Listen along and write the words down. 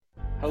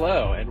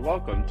Hello, and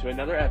welcome to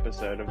another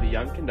episode of the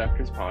Young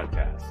Conductors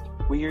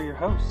Podcast. We are your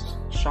hosts,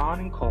 Sean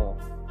and Cole,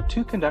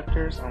 two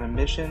conductors on a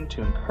mission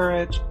to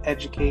encourage,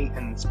 educate,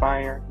 and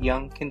inspire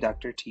young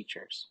conductor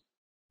teachers.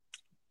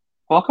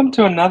 Welcome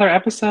to another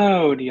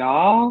episode,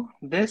 y'all.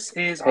 This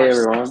is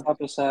our sixth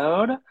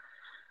episode.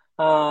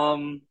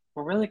 We're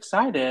really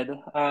excited.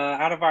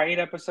 Out of our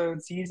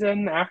 8-episode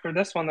season, after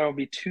this one, there will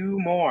be 2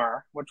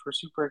 more, which we're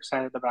super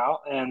excited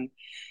about. And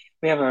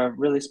we have a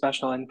really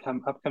special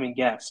upcoming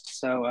guest,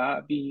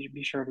 so be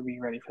sure to be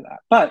ready for that.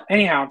 But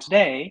anyhow,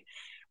 today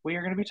we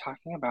are going to be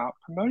talking about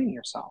promoting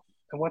yourself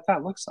and what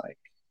that looks like.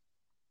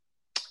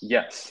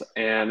 Yes,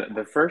 and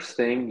the first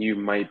thing you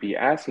might be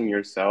asking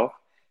yourself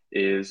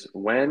is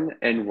when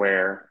and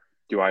where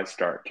do I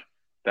start?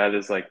 That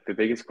is like the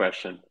biggest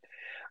question.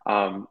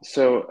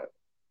 So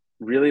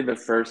really the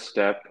first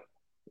step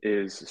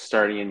is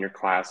starting in your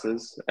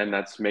classes, and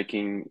that's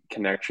making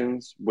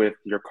connections with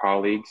your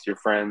colleagues, your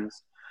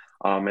friends,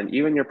 and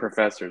even your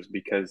professors,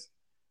 because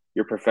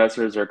your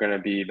professors are going to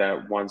be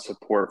that one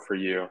support for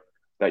you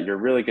that you're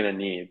really going to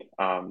need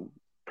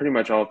pretty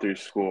much all through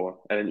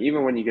school. And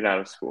even when you get out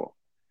of school,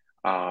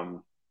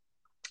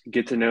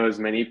 get to know as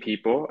many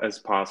people as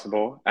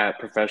possible at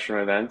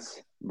professional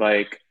events.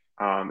 Like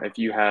if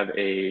you have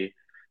a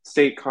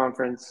state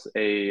conference,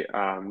 a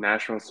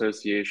National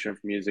Association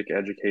for Music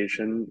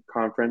Education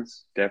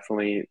conference,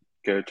 definitely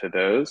go to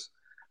those.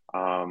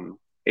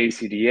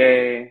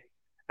 ACDA,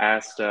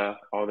 ASTA,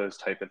 all those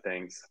type of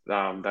things.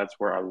 That's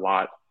where a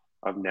lot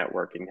of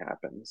networking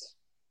happens.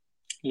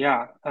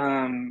 Yeah,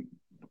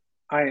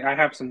 I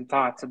have some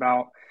thoughts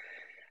about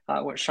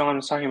what Sean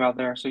was talking about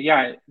there. So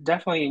yeah,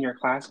 definitely in your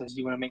classes,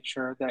 you want to make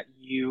sure that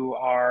you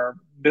are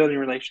building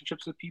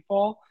relationships with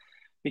people,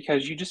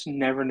 because you just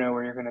never know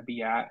where you're going to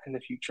be at in the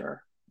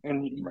future.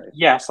 And Right.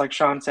 Yes, like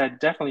Sean said,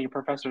 definitely your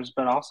professors,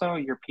 but also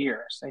your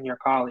peers and your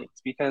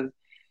colleagues, because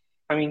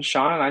I mean,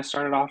 Sean and I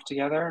started off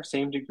together,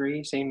 same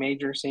degree, same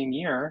major, same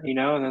year, and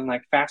then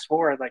like fast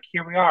forward, like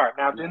here we are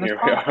now doing this Here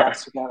we are.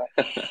 podcast together.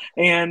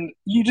 And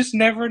you just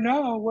never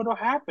know what will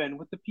happen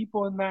with the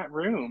people in that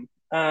room,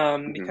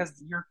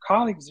 because your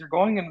colleagues are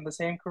going into the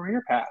same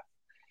career path.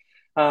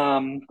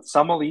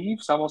 Some will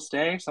leave, some will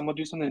stay, some will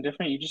do something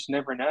different. You just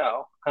never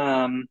know.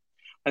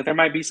 Like there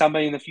might be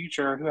somebody in the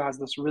future who has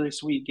this really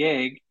sweet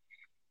gig,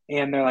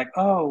 and they're like,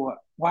 "Oh,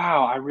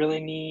 wow, I really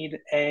need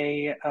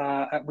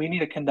we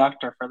need a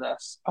conductor for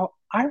this." Oh,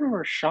 I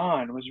remember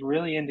Sean was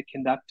really into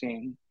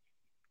conducting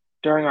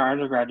during our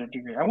undergraduate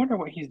degree. I wonder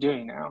what he's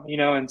doing now,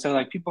 And so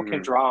like people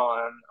can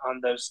draw on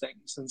those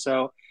things. And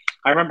so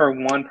I remember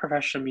one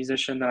professional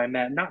musician that I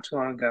met not too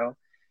long ago.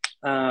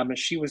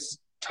 She was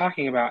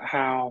talking about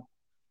how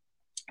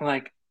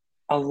like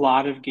a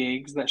lot of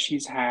gigs that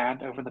she's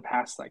had over the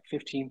past like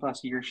 15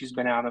 plus years she's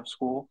been out of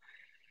school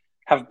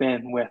have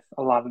been with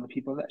a lot of the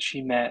people that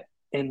she met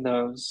in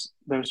those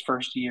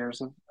first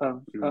years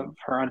of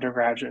her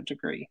undergraduate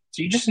degree.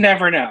 So you just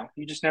never know.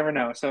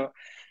 So,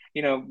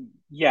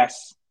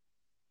 yes,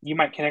 you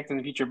might connect in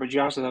the future, but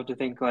you also have to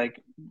think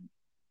like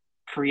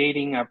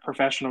creating a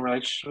professional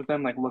relationship with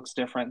them like looks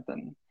different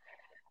than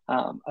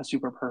a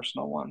super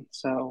personal one.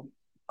 So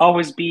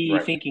always be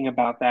thinking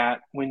about that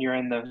when you're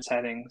in those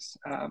settings.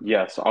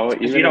 Yes, even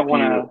you don't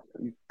if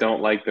you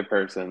don't like the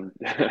person,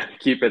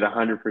 keep it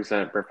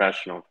 100%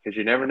 professional, because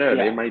you never know.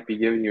 They might be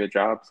giving you a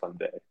job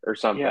someday or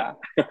something. Yeah.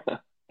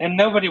 And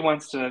nobody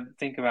wants to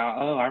think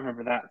about, oh, I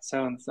remember that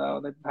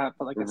so-and-so. They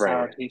put like a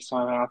sour taste in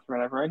my mouth or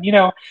whatever. And,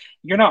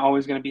 you're not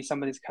always going to be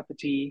somebody's cup of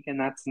tea. And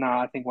that's not,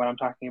 I think, what I'm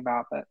talking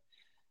about. But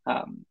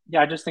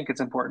I just think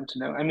it's important to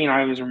know. I mean,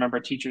 I always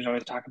remember teachers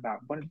always talk about,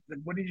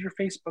 what is your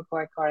Facebook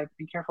like?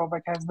 Be careful if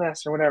it has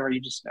this or whatever.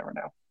 You just never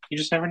know.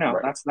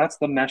 Right. That's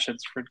the message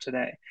for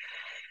today.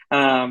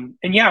 And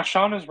yeah,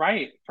 Sean is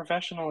right.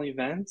 Professional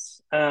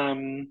events,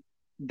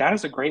 that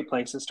is a great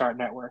place to start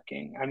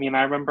networking. I mean,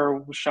 I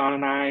remember Sean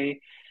and I,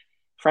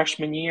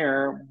 freshman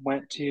year,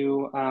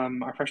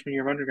 our freshman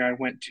year of undergrad,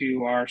 went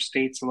to our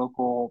state's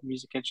local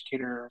music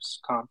educators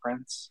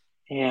conference.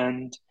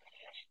 And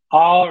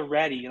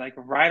already, like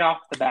right off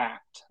the bat,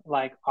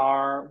 like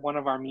one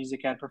of our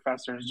music ed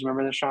professors, do you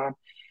remember this, Sean?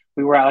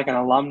 We were at like an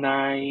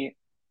alumni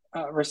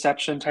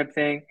reception type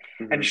thing,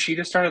 and she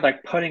just started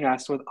like putting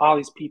us with all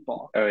these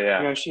people. Oh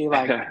yeah. She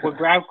like would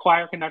grab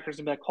choir conductors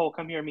and be like, "Cole,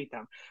 come here and meet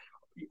them."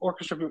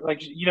 Orchestra,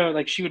 like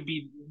she would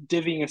be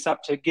divvying us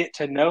up to get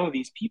to know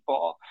these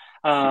people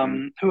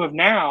who have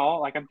now,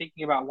 like I'm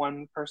thinking about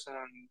one person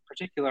in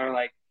particular,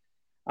 like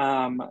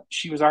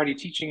she was already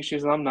teaching, she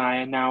was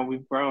alumni, and now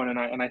we've grown,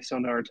 and I still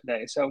know her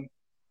today. So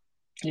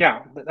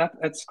yeah,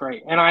 that's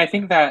great. And I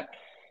think that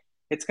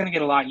it's going to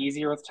get a lot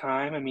easier with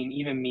time. I mean,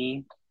 even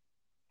me,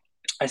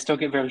 I still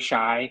get very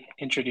shy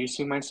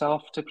introducing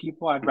myself to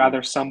people. I'd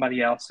rather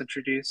somebody else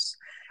introduce.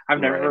 I've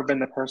never been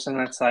the person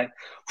that's like,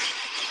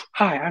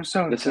 "Hi, I'm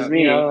so and so." This is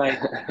me. Like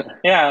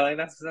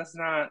that's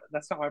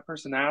not my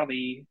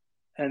personality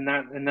in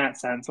that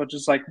sense, which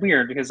is like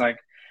weird because like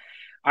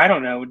I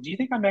don't know. Do you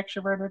think I'm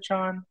extroverted,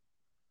 Sean?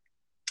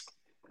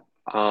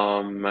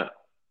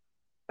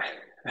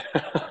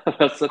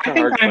 That's such a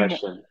hard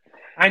question.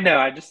 I know.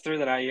 I just threw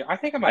that at you. I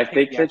think I'm a I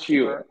think picky that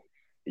extrovert.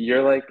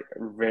 you're like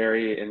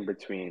very in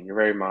between. You're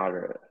very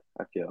moderate,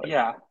 I feel like.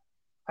 Yeah.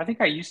 I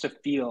think I used to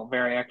feel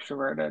very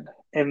extroverted.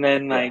 And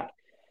then like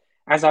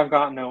Yeah. as I've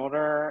gotten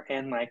older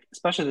and like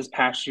especially this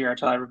past year, I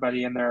tell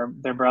everybody and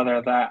their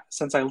brother that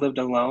since I lived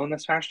alone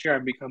this past year,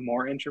 I've become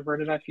more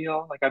introverted, I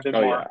feel. Like I've been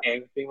Oh more yeah, okay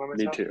with being by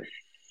me myself. too.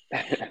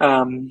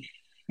 Um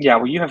yeah,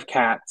 well you have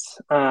cats.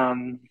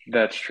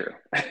 That's true.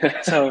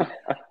 So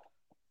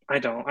I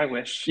don't. I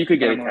wish, You could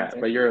but get a I'm cat,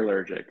 lazy. but you're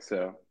allergic,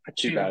 so I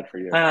too chew. bad for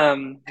you.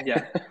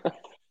 Yeah.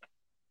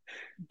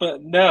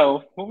 But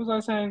no, what was I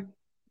saying?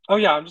 Oh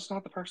yeah, I'm just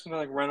not the person to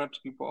like run up to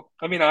people.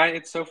 I mean,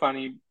 it's so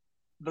funny.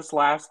 This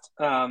last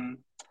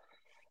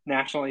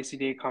national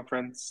ACDA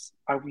conference,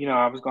 I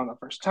was going the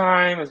first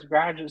time as a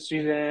graduate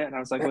student, and I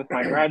was like with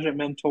my graduate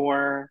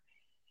mentor,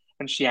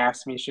 and she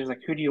asked me, she was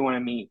like, "Who do you want to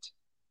meet?"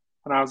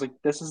 And I was like,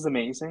 "This is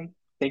amazing.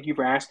 Thank you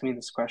for asking me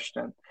this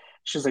question."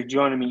 She's like, "Do you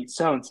want to meet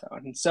so and so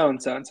and so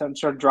and so and so?" And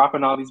started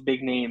dropping all these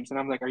big names, and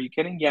I'm like, "Are you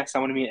kidding? Yes, I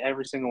want to meet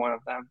every single one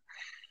of them."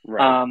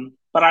 Right.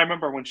 But I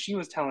remember when she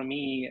was telling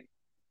me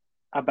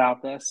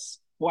about this.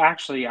 Well,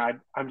 actually,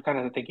 I'm kind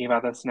of thinking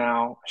about this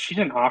now. She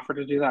didn't offer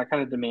to do that. I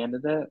kind of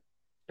demanded it.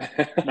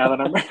 Now that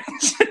I'm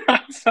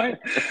outside,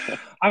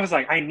 I was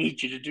like, I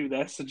need you to do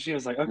this, and she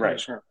was like, okay, Right.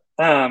 sure.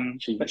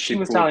 She But she she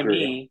was pulled telling through.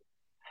 me,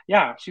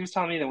 yeah, she was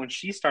telling me that when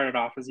she started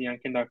off as a young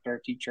conductor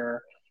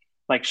teacher,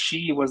 like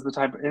she was the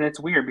type, and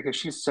it's weird because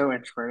she's so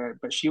introverted,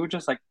 but she would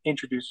just like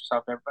introduce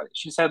herself to everybody.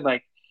 She said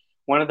like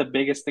one of the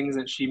biggest things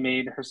that she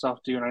made herself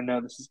do, and I know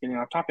this is getting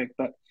off topic,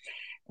 but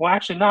well,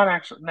 actually, not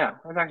actually. No,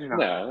 it's actually not.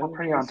 We're No,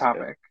 pretty on that's good.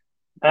 topic.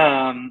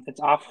 Yeah. It's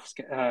off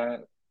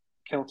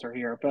kilter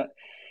here, but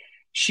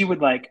she would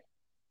like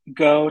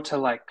go to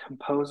like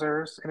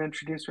composers and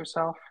introduce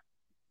herself,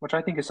 which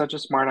I think is such a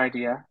smart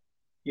idea.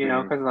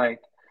 Hmm. Because like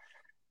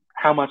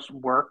how much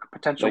work,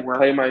 potential Like work,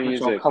 play my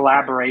potential music.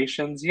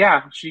 collaborations,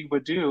 yeah, she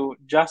would do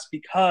just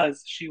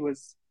because she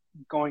was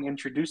going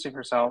introducing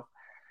herself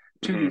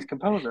to these Hmm.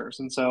 composers,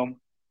 and so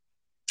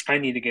I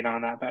need to get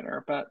on that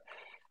better. But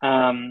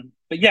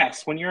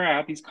yes, when you're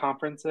at these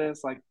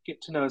conferences, like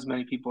get to know as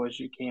many people as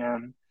you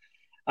can.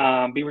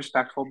 Be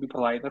respectful, be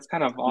polite. That's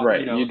kind of all,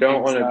 Right. You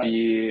don't things want to that,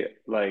 be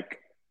like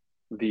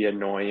the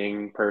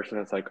annoying person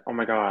that's like, oh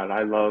my God,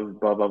 I love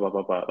blah blah blah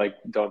blah blah. Like,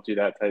 don't do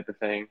that type of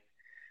thing.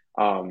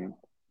 Um,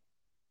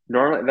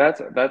 Normally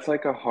that's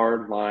like a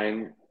hard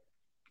line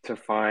to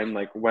find,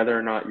 like whether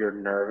or not you're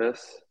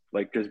nervous,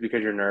 like just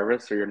because you're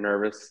nervous or you're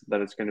nervous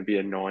that it's going to be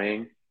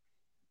annoying.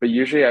 But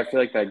usually I feel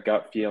like that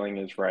gut feeling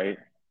is right.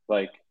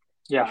 Like I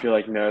yeah, feel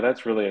like no,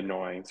 that's really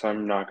annoying, so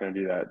I'm not going to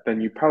do that.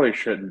 Then you probably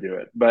shouldn't do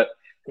it. But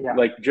yeah,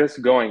 like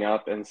just going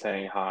up and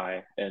saying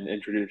hi and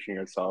introducing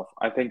yourself,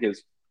 I think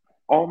is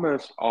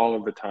almost all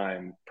of the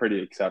time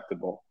pretty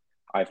acceptable,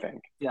 I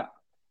think. yeah.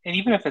 And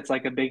even if it's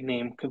like a big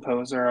name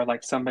composer or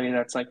like somebody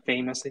that's like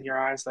famous in your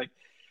eyes, like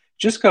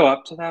just go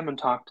up to them and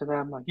talk to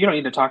them. Like you don't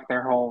need to talk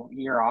their whole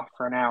year off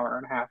for an hour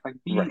and a half. Like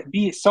Right.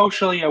 be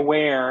socially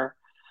aware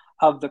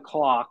of the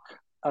clock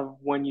of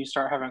when you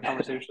start having a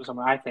conversation with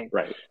someone.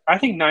 Right. I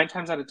think 9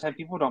 times out of 10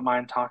 people don't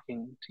mind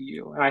talking to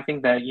you, and I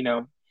think that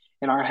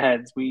in our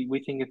heads we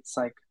think it's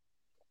like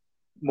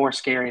more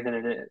scary than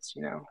it is.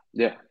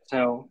 Yeah.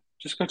 So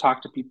just go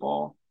talk to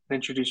people and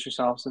introduce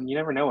yourselves, and you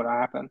never know what'll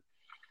happen.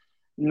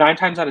 9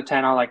 times out of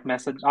 10, I'll like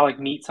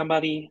meet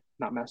somebody,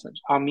 not message,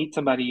 I'll meet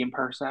somebody in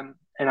person,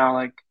 and I'll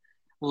like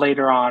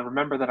later on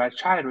remember that I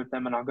chatted with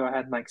them, and I'll go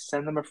ahead and like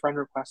send them a friend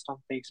request on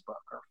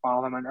Facebook or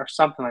follow them or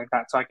something like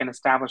that, so I can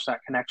establish that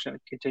connection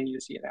and continue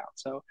to see it out.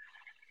 So,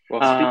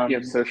 Well, speaking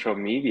of um, social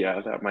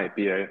media, that might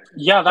be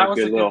yeah, a that was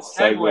good a good little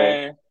segue.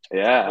 segue.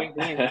 Yeah. Wink,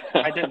 wink.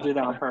 I didn't do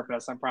that on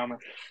purpose, I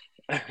promise.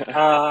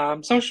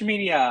 Social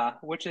media,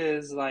 which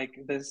is like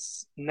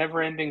this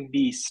never-ending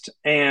beast,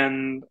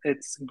 and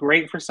it's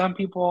great for some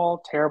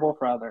people, terrible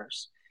for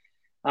others.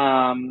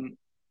 Um,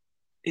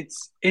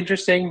 it's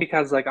interesting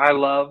because like I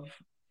love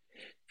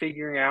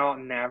figuring out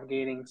and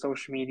navigating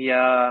social media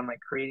and like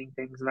creating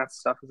things, and that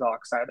stuff is all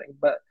exciting.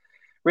 But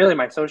really,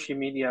 my social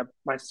media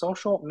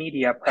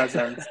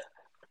presence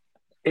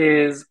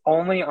is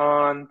only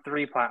on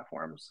three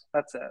platforms.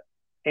 That's it.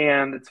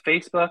 And it's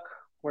Facebook,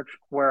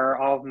 where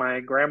all of my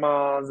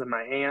grandmas and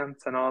my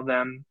aunts and all of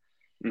them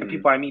and Hmm.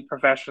 people I meet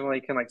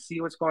professionally can like see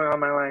what's going on in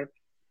my life.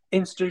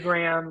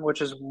 Instagram,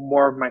 which is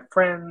more of my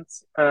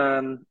friends,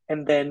 and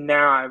then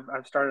now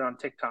I've started on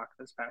TikTok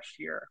this past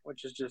year,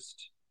 which is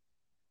just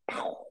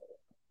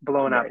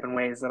blowing up Right. in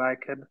ways that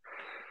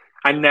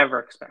I never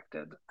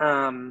expected.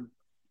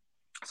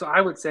 So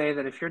I would say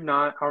that if you're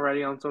not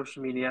already on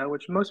social media,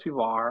 which most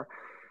people are,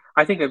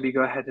 I think it'd be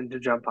go ahead and to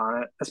jump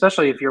on it,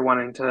 especially if you're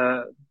wanting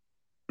to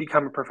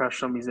become a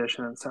professional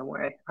musician in some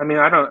way. I mean,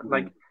 I don't Hmm.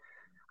 like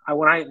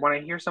when I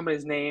hear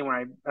somebody's name when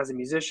I as a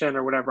musician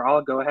or whatever,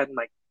 I'll go ahead and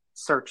like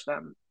search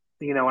them.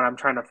 When I'm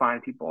trying to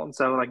find people, and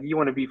so like you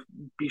want to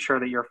be sure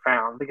that you're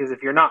found because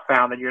if you're not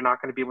found, then you're not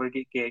going to be able to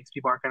get gigs.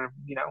 People aren't going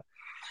to.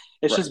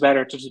 It's Right. just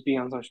better to just be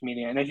on social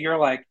media. And if you're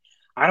like,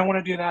 I don't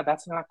want to do that,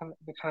 that's not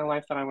the kind of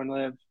life that I want to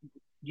live.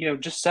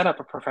 just set up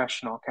a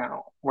professional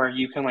account where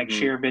you can like Hmm.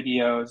 share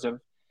videos of,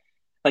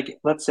 like,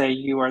 let's say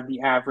you are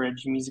the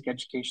average music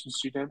education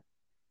student.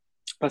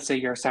 Let's say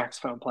you're a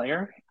saxophone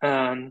player.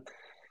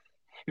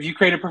 If you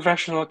create a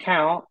professional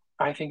account,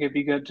 I think it'd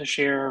be good to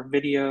share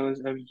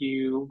videos of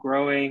you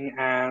growing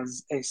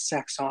as a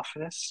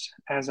saxophonist,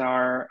 as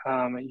our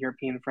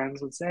European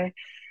friends would say,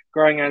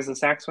 growing as a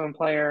saxophone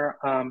player,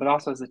 but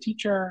also as a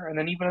teacher, and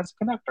then even as a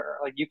conductor.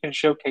 Like, you can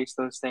showcase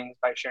those things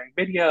by sharing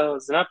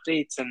videos and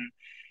updates and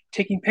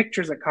taking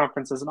pictures at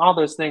conferences and all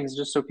those things,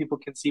 just so people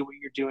can see what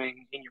you're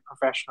doing in your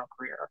professional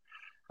career.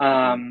 Hmm.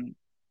 Um,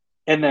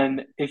 and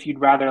then if you'd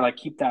rather like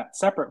keep that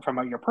separate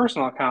from your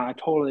personal account, I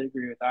totally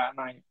agree with that.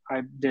 And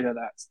I did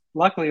that.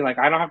 Luckily, like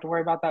I don't have to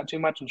worry about that too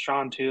much. And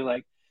Sean too,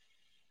 like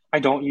I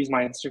don't use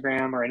my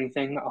Instagram or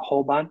anything a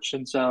whole bunch.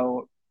 And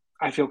so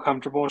I feel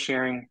comfortable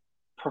sharing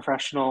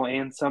professional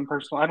and some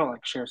personal. I don't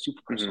like share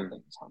super personal Hmm.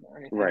 things on there or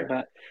anything, Right.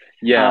 but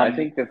Yeah, I um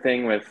think the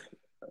thing with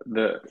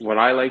what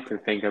I like to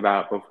think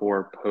about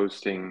before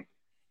posting,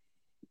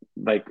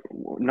 like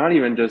not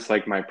even just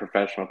like my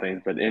professional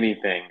things, but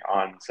anything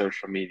on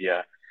social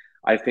media,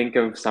 I think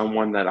of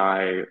someone that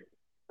I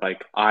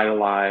like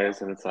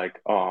idolize, and it's like,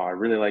 oh, I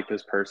really like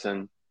this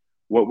person.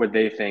 What would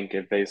they think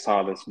if they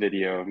saw this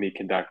video of me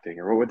conducting,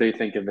 or what would they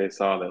think if they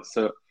saw this?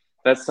 So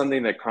that's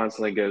something that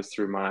constantly goes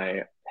through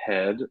my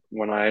head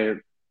when I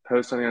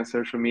post something on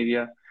social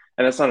media,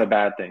 and that's not a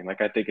bad thing.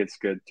 Like I think it's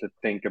good to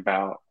think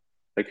about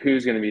like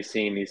who's going to be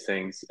seeing these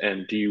things,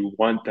 and do you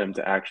want them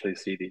to actually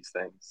see these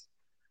things?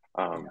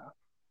 Um,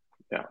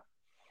 yeah. yeah.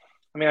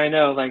 I mean, I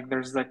know like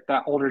there's like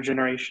that older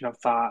generation of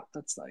thought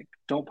that's like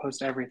don't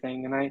post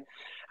everything, and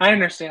I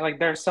understand like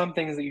there's some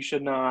things that you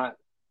should not.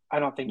 I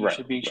don't think you Right,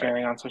 should be right.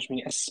 sharing on social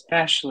media,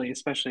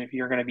 especially if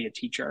you're going to be a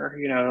teacher.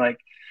 Like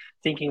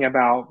thinking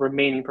about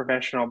remaining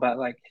professional, but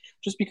like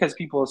just because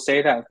people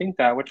say that, think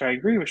that, which I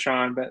agree with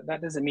Sean, but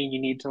that doesn't mean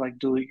you need to like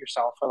dilute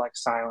yourself or like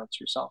silence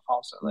yourself.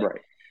 Also, like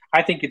Right.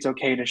 I think it's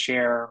okay to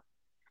share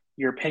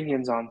your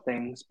opinions on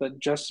things, but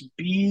just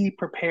be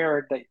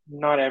prepared that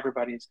not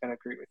everybody's going to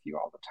agree with you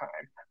all the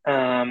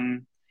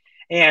time.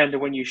 And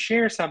when you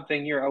share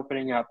something, you're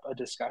opening up a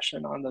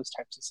discussion on those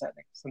types of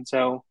settings. And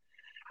so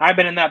I've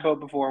been in that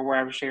boat before where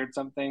I've shared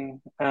something,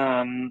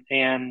 and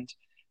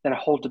then a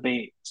whole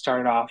debate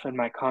started off in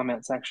my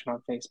comment section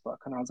on Facebook.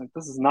 And I was like,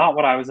 this is not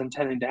what I was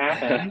intending to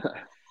happen.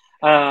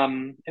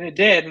 And it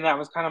did, and that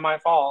was kind of my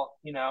fault.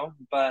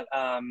 But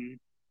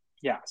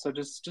yeah, so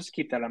just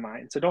keep that in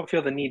mind. So don't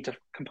feel the need to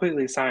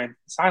completely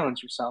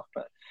silence yourself,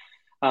 but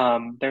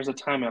there's a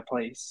time and a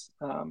place,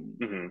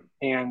 Hmm.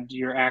 and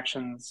your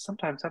actions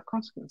sometimes have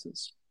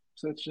consequences.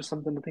 So it's just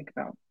something to think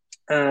about.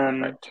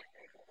 Um, Right.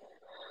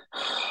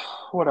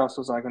 what else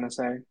was I going to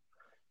say?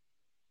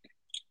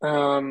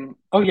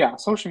 Oh yeah,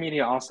 social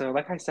media also,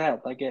 like I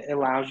said, like it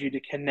allows you to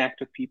connect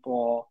with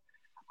people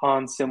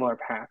on similar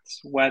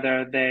paths,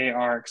 whether they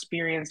are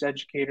experienced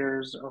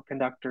educators or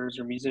conductors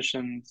or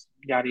musicians,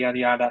 yada yada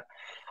yada.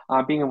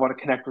 Being able to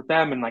connect with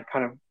them and like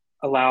kind of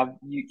allow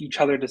each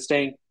other to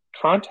stay in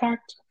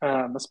contact,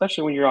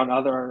 especially when you're on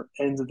other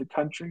ends of the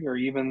country or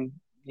even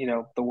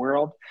the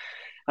world.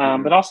 But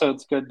Hmm. also,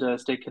 it's good to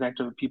stay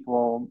connected with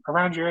people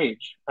around your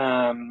age,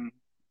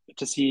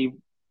 to see,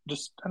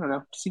 just I don't know,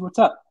 to see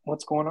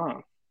what's going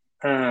on.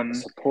 A Um,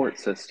 support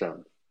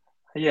system.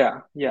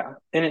 yeah, yeah,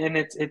 and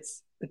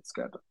it's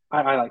good.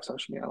 I like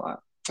social media a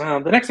lot.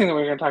 The next thing that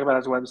we're going to talk about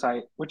is a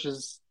website, which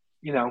is,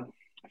 I feel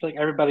like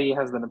everybody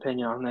has an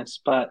opinion on this,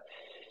 but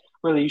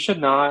really, you should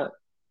not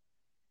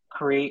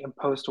create and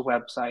post a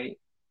website,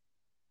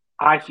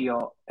 I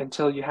feel,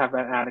 until you have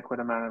an adequate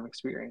amount of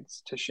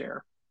experience to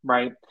share,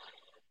 right?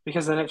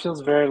 Because then it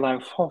feels very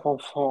like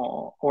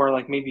or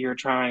like maybe you're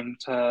trying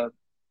to,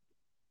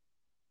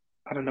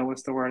 I don't know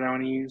what's the word I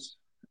want to use.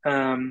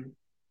 Um,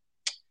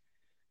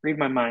 read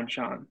my mind,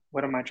 Sean.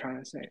 What am I trying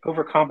to say?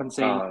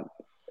 Overcompensate Uh, for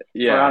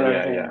yeah, other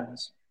yeah, yeah.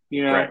 things.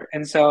 Right.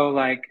 And so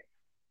like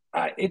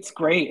it's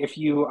great if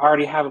you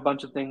already have a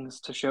bunch of things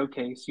to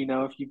showcase.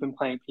 If you've been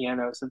playing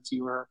piano since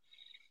you were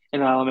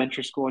in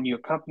elementary school and you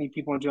accompany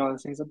people and do all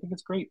those things, I think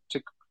it's great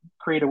to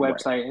create a Right.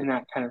 website in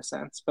that kind of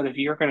sense. But if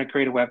you're going to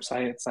create a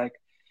website, it's like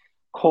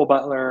Cole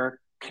Butler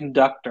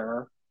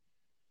conductor,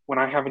 when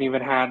I haven't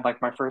even had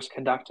like my first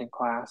conducting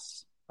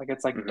class. Like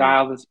it's like Hmm.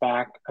 dial this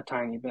back a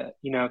tiny bit,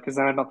 because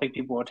then I don't think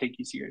people will take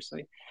you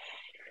seriously.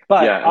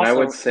 But Yeah, and I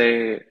would also,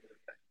 say, do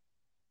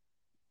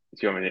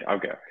you want me to? I'll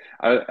go.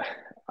 I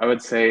I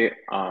would say,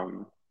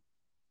 on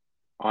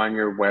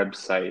your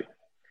website,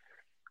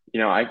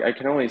 I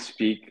can only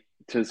speak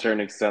to a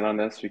certain extent on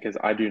this because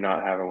I do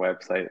not have a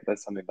website.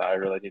 That's something that I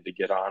really need to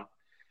get on.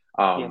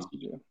 yes, Um, you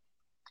do.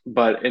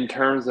 but in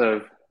terms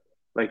of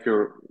like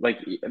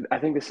I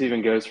think this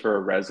even goes for a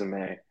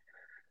resume.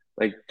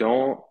 Like,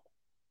 don't,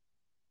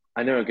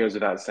 I know it goes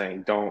without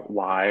saying, don't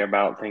lie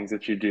about things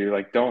that you do.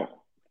 Like, don't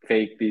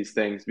fake these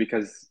things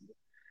because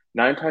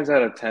nine times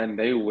out of 10,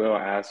 they will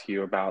ask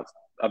you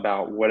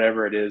about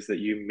whatever it is that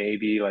you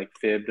maybe like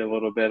fibbed a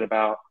little bit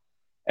about,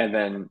 and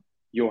then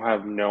you'll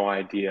have no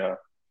idea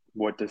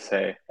what to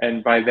say.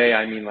 And by they,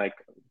 I mean like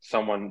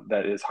someone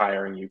that is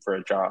hiring you for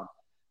a job.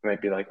 It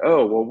might be like,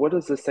 oh, well, what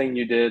is this thing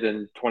you did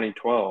in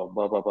 2012?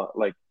 Blah, blah, blah.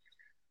 Like,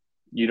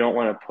 you don't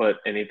want to put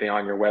anything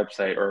on your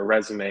website or a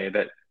resume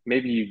that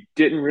maybe you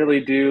didn't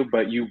really do,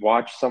 but you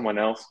watched someone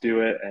else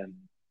do it and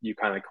you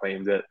kind of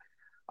claimed it.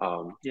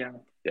 Yeah.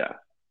 Yeah.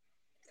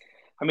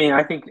 I mean,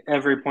 I think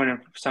every point of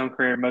some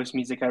career, most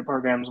music ed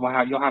programs will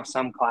have you'll have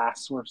some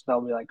class where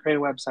they'll be like, create a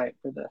website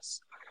for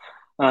this,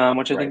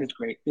 which I think Right. is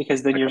great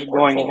because then Like you're a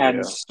going ahead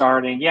and portfolio.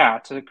 starting,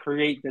 to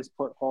create this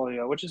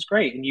portfolio, which is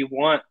great, and you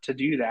want to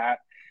do that.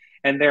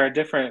 And there are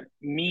different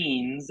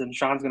means, and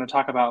Sean's going to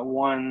talk about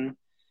one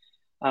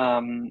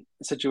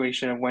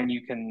situation of when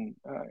you can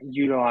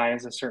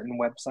utilize a certain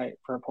website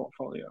for a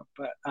portfolio.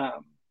 But I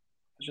was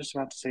just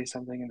about to say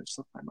something and it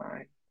slipped my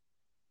mind.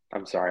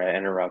 I'm sorry, I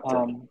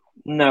interrupted.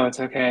 No, it's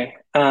okay.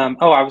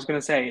 Oh, I was going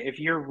to say, if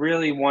you're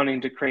really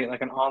wanting to create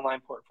like an online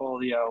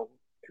portfolio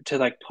to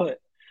like put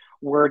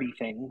wordy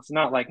things,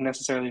 not like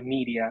necessarily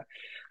media,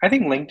 I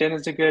think LinkedIn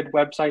is a good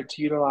website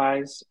to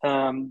utilize.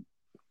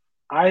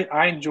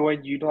 I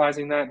enjoyed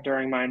utilizing that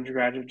during my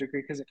undergraduate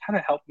degree because it kind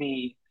of helped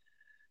me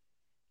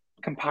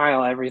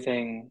compile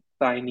everything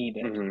that I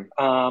needed.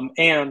 Hmm.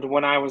 And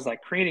when I was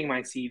like creating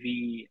my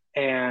CV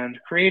and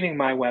creating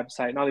my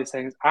website and all these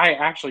things, I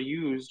actually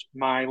used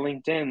my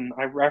LinkedIn.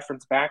 I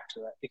referenced back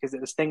to it because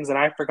it was things that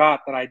I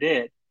forgot that I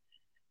did.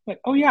 Like,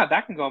 oh yeah,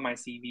 that can go on my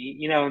CV,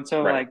 And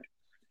so Right. like,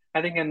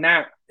 I think in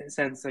that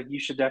sense, like you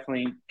should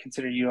definitely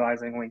consider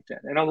utilizing LinkedIn.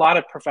 And a lot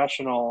of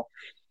professional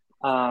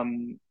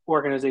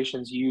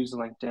organizations use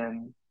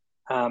LinkedIn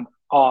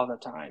all the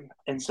time.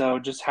 And so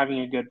just having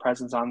a good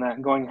presence on that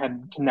and going ahead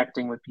and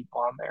connecting with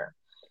people on there.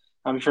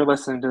 If you're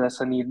listening to this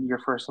and need your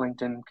first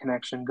LinkedIn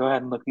connection, go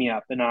ahead and look me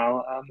up and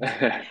I'll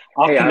Hey,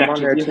 I'm connect on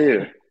with there you.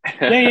 too.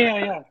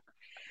 Yeah.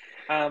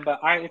 But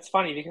it's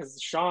funny because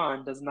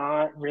Sean does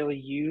not really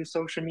use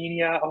social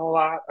media a whole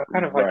lot. I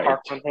kind of like Right.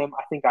 harped on him.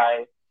 I think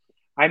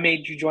I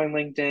made you join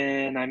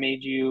LinkedIn. I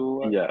made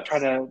you try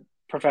Yes. to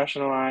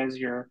professionalize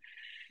your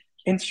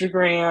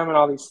Instagram and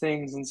all these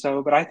things. And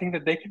so, but I think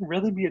that they can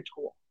really be a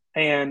tool.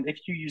 And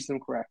if you use them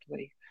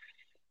correctly,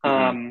 Hmm.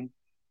 um,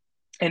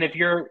 and if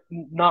you're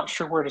not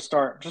sure where to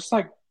start, just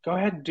like go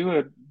ahead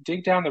and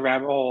dig down the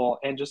rabbit hole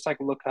and just like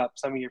look up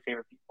some of your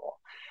favorite people.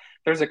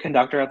 There's a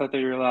conductor out there that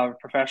you love, a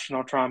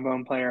professional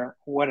trombone player,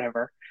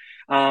 whatever.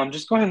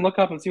 Just go ahead and look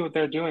up and see what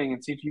they're doing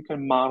and see if you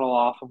can model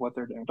off of what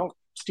they're doing. Don't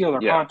steal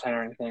their Yeah. content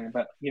or anything,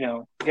 but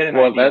get an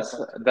Well, idea of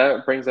what they're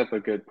that brings up a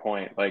good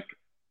point. Like,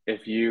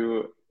 if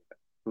you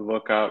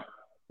look up,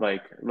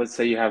 like, let's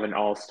say you have an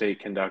all-state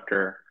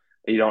conductor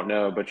that you don't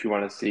know, but you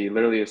want to see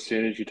literally as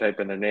soon as you type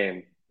in their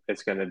name,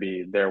 it's going to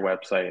be their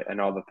website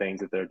and all the things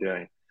that they're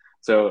doing.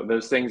 So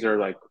those things are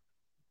like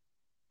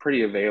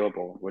pretty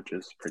available, which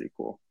is pretty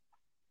cool.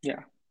 doing.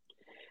 Yeah.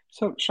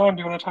 So, Sean,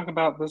 do you want to talk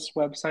about this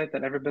website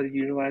that everybody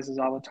utilizes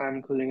all the time,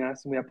 including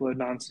us, and we upload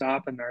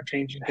nonstop and are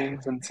changing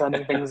things and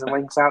sending things and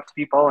links out to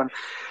people and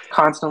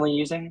constantly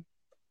using?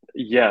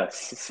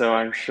 Yes, so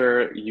I'm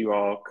sure you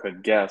all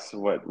could guess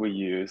what we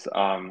use.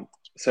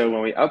 So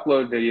when we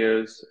upload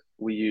videos,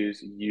 we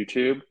use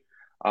YouTube.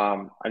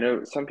 I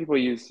know some people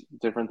use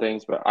different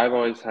things, but I've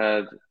always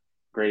had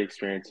great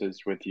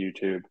experiences with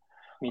YouTube.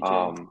 Me too.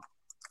 Um,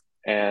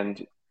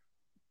 and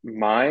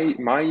my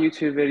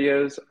YouTube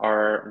videos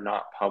are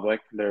not public;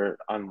 they're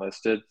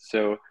unlisted.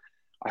 So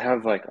I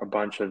have like a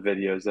bunch of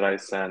videos that I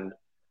send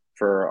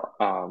for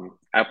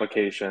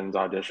applications,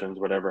 auditions,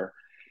 whatever.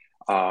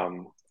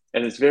 Um,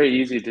 and it's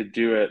very easy to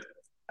do it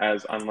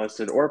as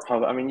unlisted or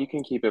public. I mean, you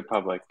can keep it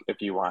public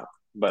if you want,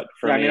 but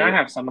for Yeah, I mean, I me,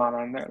 have some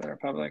on there that are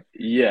public,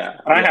 yeah,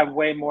 but I yeah, have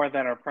way more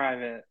that are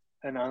private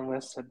and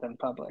unlisted than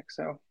public.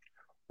 So,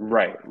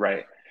 right,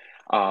 right.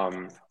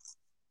 Um,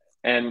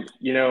 and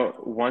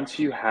once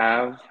you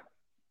have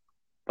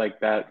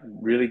like that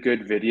really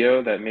good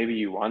video that maybe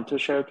you want to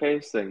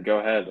showcase, then go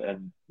ahead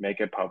and make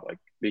it public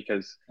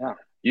because yeah.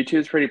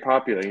 YouTube's pretty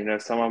popular.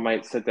 Someone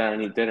might sit down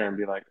and eat dinner and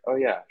be like, "Oh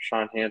yeah,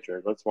 Sean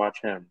Hancher, let's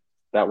watch him."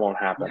 That won't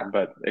Yeah. happen,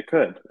 but it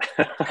could.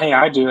 Hey,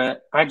 I do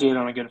it. I do it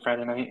on a Good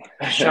Friday night.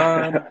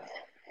 Sean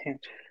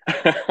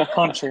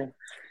Hunter.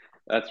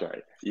 That's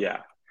right. Yeah.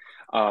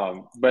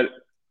 But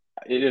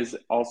it is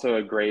also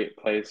a great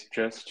place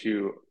just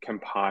to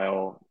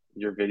compile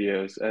your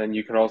videos. And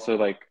you could also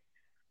like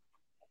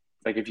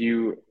if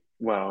you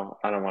well,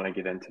 I don't want to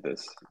get into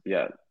this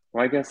yet.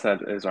 Well, I guess that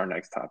is our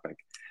next topic.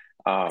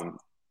 Um,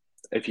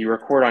 if you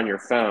record on your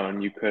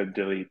phone, you could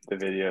delete the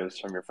videos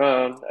from your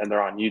phone and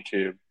they're on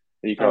YouTube.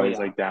 And you could Oh always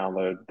yeah. like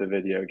download the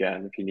video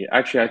again if you need.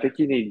 Actually, I think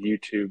you need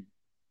YouTube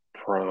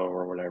Pro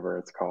or whatever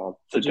it's called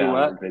To to do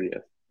what? download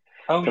videos.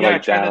 Oh To yeah, I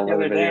like tried that the download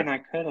other day videos. and I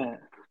couldn't.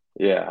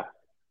 Yeah.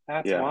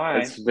 That's Yeah. why.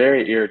 It's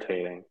very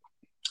irritating.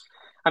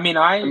 I mean,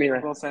 I I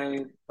mean, will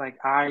say, like,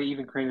 I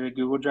even created a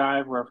Google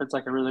Drive where if it's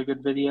like a really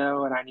good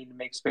video and I need to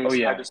make oh space, I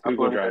yeah, just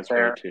Google uploaded it Drive's great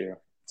there. too.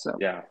 So,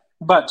 Yeah.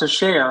 but to Yeah.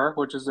 share,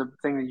 which is a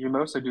thing that you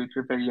mostly do with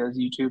your videos,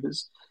 YouTube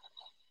is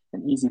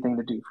an easy thing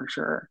to do for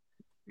sure.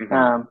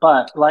 Hmm.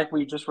 But like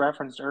we just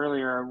referenced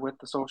earlier with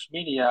the social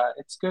media,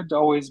 it's good to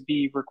always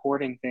be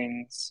recording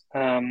things.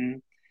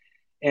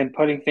 and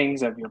putting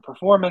things of your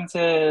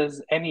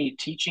performances, any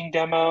teaching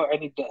demo,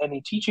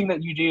 any teaching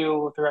that you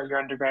do throughout your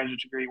undergraduate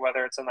degree,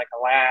 whether it's in like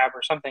a lab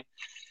or something,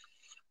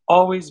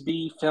 always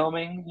be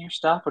filming your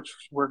stuff, which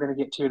we're going to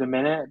get to in a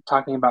minute,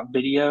 talking about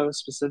videos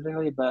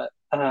specifically. But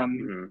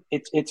Hmm.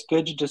 it's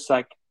good to just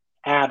like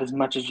add as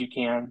much as you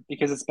can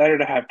because it's better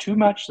to have too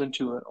much than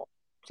too little.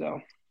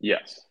 So,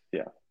 Yes,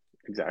 yeah,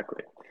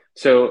 exactly.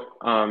 So,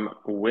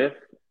 with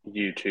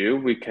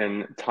YouTube, we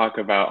can talk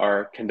about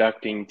our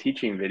conducting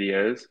teaching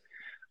videos.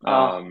 uh,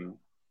 Um,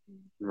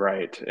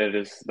 right, it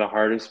is the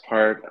hardest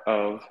part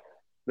of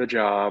the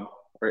job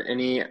or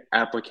any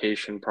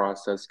application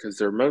process because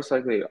they're most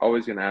likely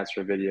always going to ask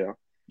for video,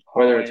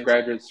 whether it's always,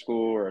 graduate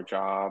school or a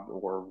job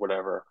or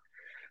whatever.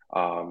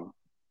 Um,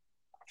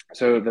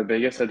 so, the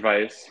biggest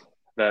advice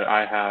that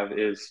I have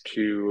is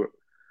to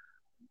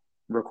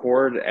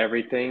record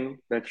everything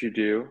that you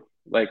do,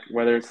 like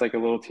whether it's like a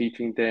little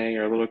teaching thing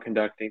or a little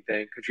conducting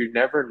thing, because you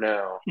never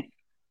know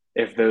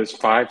if those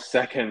 5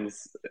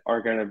 seconds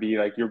are going to be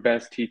like your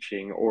best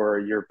teaching or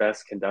your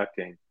best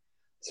conducting.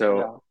 So,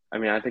 yeah. I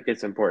mean, I think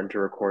it's important to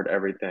record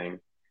everything.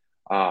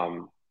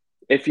 Um,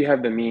 if you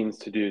have the means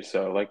to do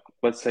so, like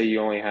let's say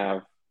you only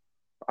have,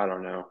 I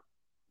don't know,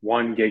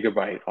 1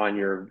 gigabyte on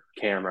your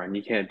camera and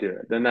you can't do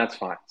it, then that's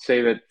fine.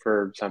 Save it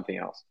for something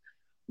else.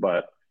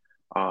 But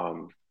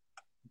um,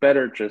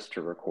 better just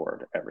to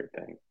record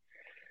everything.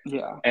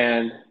 Yeah.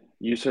 And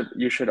you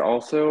should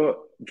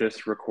also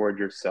just record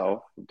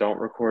yourself. Don't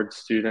record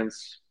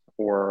students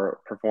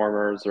or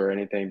performers or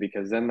anything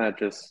because then that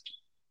just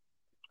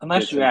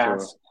Unless gets you into,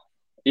 ask.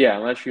 yeah,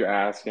 unless you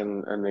ask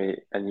and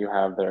you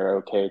have their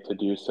okay to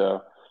do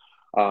so.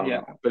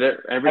 Yeah. But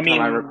every I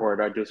time I mean, record,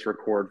 I just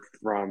record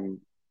from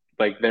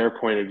like their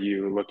point of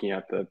view looking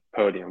at the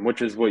podium,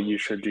 which is what you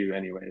should do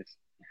anyways.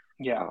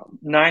 yeah. Um,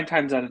 9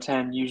 times out of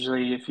 10,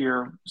 usually if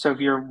you're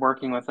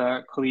working with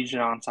a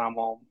collegiate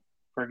ensemble,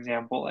 for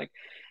example, like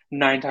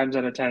 9 times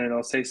out of 10,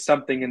 it'll say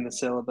something in the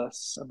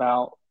syllabus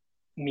about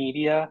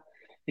media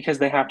because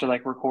they have to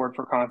like record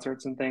for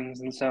concerts and things.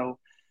 And so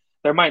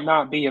there might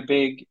not be a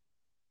big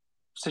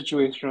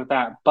situation with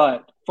that,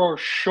 but for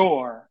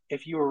sure,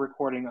 if you were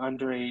recording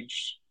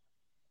underage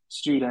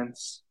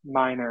students,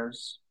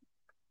 minors,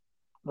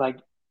 like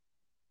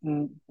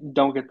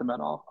don't get them at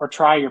all, or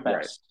try your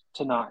right. best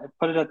to not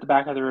put it at the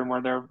back of the room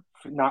where they're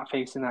not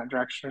facing that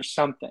direction or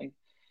something.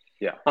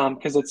 Yeah.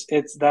 Because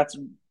it's that's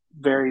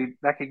very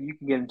that could you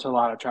can get into a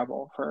lot of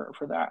trouble for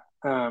that.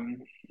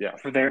 Yeah.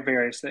 For their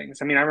various things.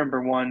 I mean, I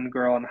remember one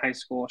girl in high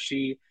school.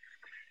 She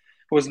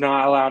was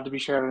not allowed to be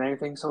shared on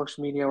anything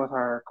social media with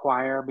our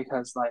choir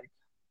because like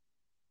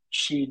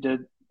she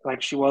did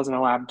like she wasn't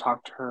allowed to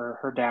talk to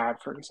her dad,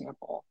 for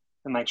example,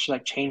 and like she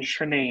like changed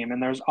her name,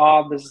 and there's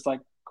all this like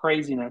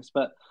craziness,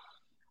 but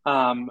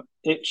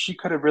it she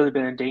could have really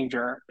been in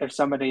danger if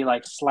somebody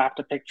like slapped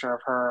a picture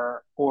of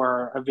her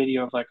or a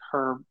video of like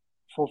her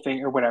full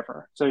face or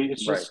whatever. So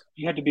it's Right. just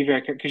you have to be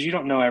very careful because you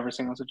don't know every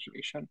single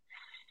situation.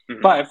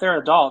 Hmm. But if they're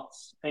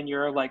adults and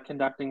you're like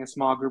conducting a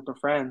small group of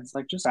friends,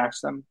 like just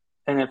ask them,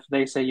 and if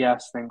they say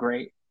yes, then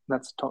great,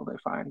 that's totally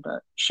fine.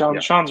 But Yeah.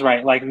 Sean's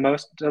right. Like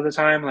most of the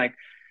time, like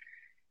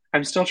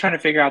I'm still trying to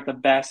figure out the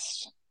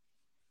best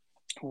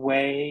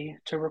way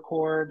to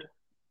record.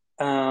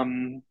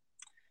 Um,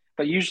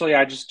 but usually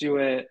I just do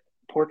it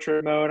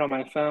portrait mode on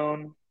my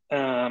phone,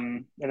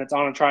 and it's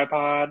on a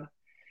tripod.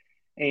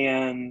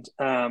 And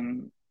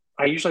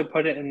I usually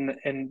put it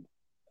in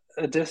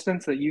a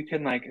distance that you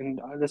can like. And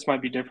this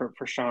might be different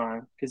for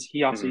Sean because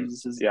he also Hmm.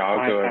 uses his Yeah.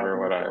 I'll go iPad over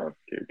to what I record.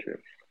 do too.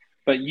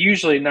 But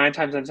usually 9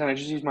 times out of 10, I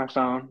just use my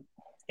phone,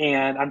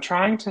 and I'm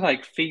trying to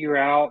like figure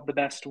out the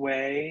best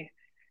way.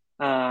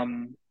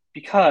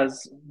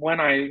 Because when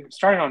I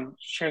started on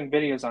sharing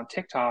videos on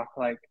TikTok,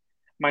 like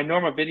my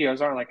normal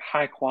videos aren't like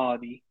high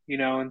quality,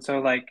 and so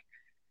like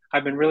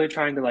I've been really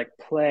trying to like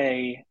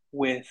play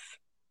with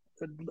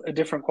a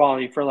different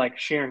quality for like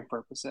sharing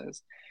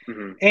purposes.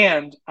 Hmm.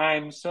 And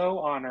I'm so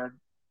honored,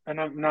 and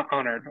I'm not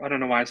honored. I don't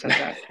know why I said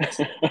that.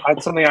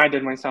 It's something I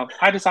did myself.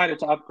 I decided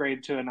to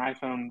upgrade to an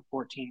iPhone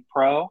 14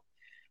 Pro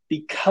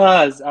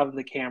because of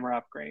the camera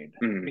upgrade,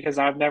 Hmm. because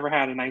I've never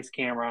had a nice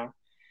camera.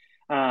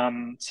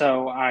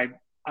 So I,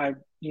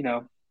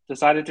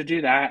 decided to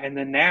do that, and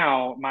then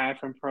now my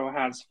iPhone Pro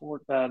has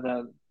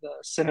the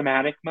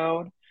cinematic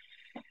mode,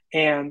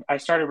 and I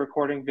started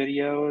recording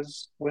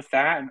videos with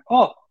that, and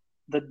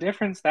the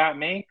difference that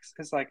makes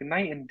is like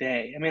night and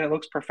day. I mean, it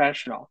looks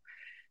professional,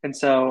 and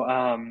so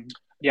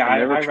yeah, I've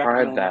never I tried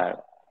recommend,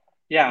 that.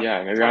 yeah,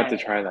 Yeah, maybe I have try to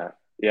it. try that.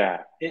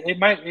 Yeah. It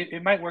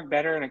might work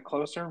better in a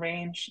closer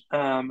range.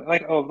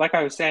 Like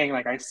I was saying,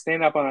 like I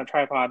stand up on a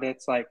tripod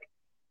that's like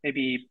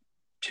maybe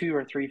 2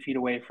 or 3 feet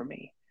away from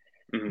me.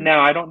 Hmm.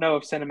 Now I don't know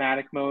if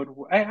cinematic mode.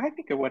 I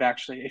think it would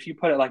actually if you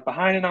put it like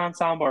behind an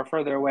ensemble or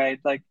further away.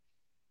 Like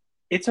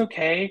it's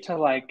okay to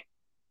like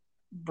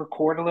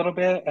record a little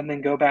bit and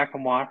then go back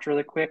and watch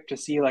really quick to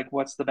see like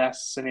what's the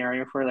best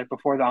scenario for like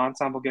before the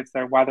ensemble gets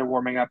there, while they're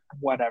warming up,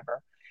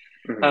 whatever.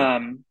 Hmm.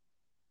 Um,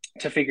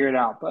 to figure it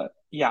out. But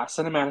yeah,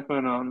 cinematic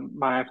mode on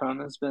my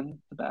iPhone has been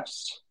the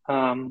best.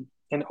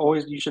 and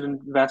always you should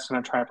invest in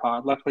a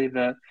tripod. Luckily,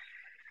 the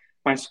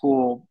my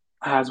school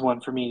has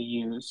one for me to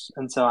use,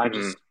 and so I Mhm.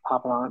 just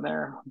pop it on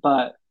there.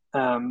 But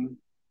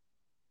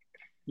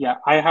yeah,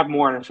 I have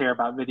more to share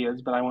about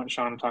videos, but I want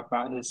Sean to talk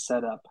about his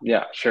setup.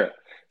 Yeah, sure.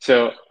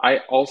 So I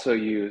also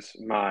use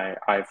my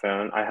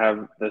iPhone. I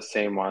have the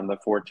same one, the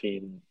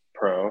 14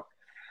 Pro.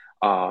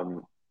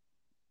 Um,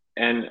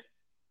 and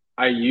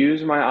I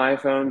use my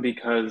iPhone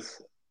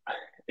because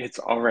it's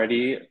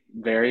already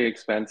very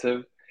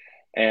expensive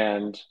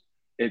and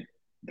it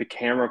the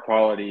camera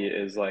quality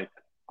is like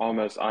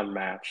almost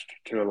unmatched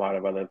to a lot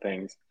of other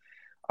things.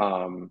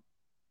 Um,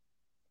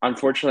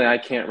 Unfortunately, I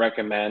can't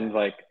recommend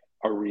like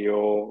a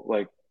real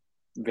like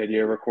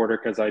video recorder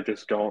because I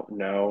just don't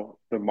know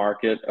the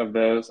market of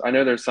those. I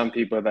know there's some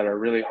people that are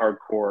really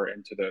hardcore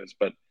into those,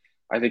 but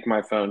I think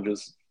my phone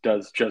just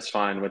does just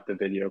fine with the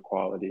video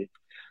quality.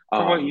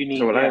 For what you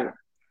So need, what I, yeah.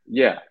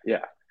 yeah,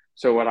 yeah.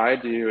 So what I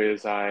do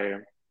is I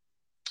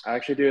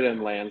actually do it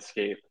in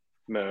landscape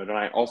mode, and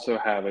I also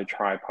have a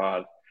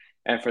tripod.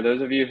 And for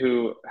those of you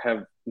who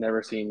have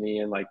never seen me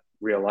in like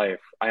real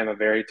life, I am a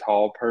very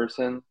tall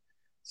person.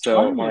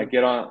 Are So when I you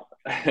get on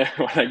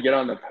when I get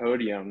on the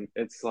podium,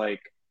 it's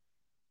like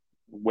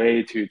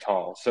way too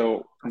tall.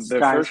 So a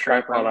the first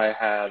tripod skyscraper? I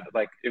had,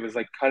 like it was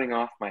like cutting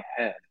off my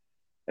head,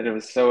 and it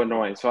was so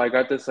annoying. So I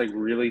got this like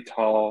really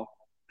tall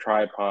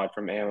tripod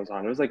from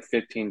Amazon. It was like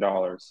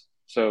 $15.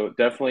 So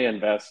definitely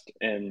invest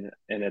in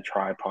a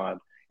tripod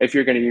if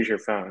you're going to use your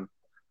phone.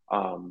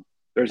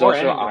 There's Or also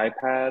anything.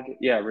 iPad.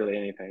 Yeah, really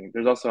anything.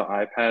 There's also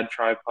iPad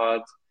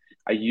tripods.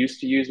 I used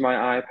to use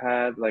my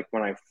iPad like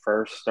when I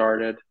first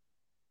started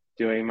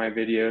doing my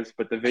videos,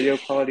 but the video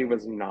quality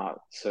was not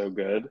so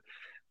good.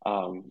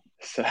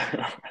 So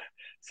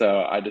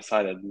so I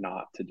decided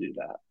not to do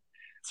that.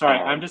 Sorry,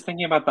 I'm Um, just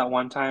thinking about that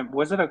one time.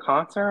 Was it a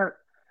concert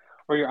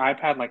where your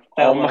iPad like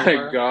oh fell my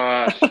over?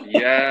 gosh,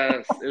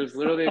 yes, it was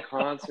literally a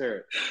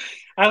concert.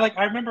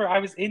 I remember I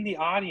was in the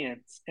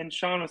audience and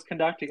Sean was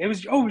conducting. It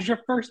was your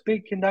first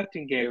big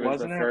conducting It gig, was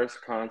the wasn't it?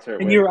 first concert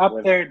And you were up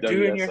with there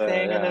doing your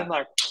thing, and then WSA.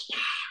 like,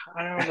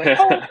 and I was like,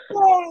 oh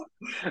no,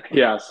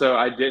 Yeah, so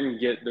I didn't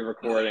get the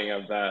recording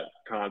of that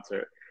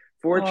concert.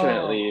 oh,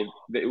 Fortunately,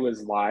 it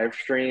was live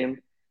streamed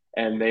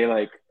and they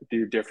like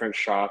do different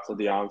shots of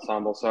the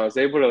ensemble. So I was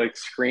able to like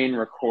screen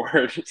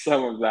record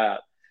some of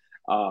that.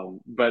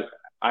 But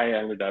I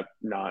ended up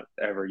not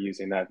ever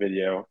using that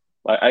video.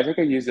 Like I think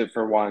I used it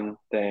for one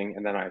thing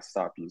and then I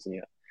stopped using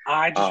it.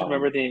 I just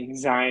remember Um, the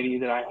anxiety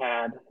that I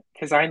had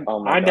because oh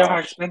my I know how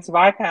gosh. expensive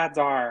iPads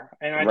are,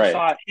 and I just Right.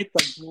 saw it hit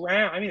the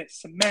ground. I mean, it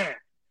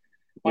smacked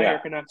while you're Yeah.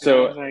 conducting. I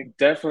So was like,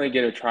 definitely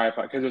get a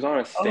tripod because it was on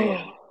a oh,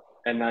 stand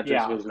and that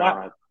just yeah, was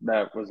not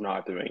that was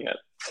not doing it.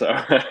 So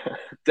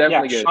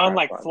yeah. definitely get a Sean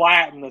like tripod.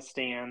 flattened the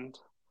stand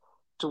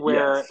to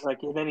where Yes. like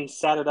and then he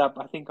set it up.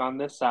 I think on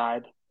this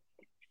side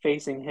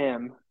facing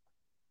him,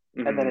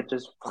 and then Hmm. it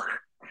just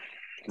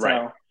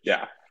Right. so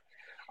Yeah.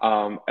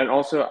 And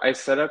also I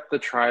set up the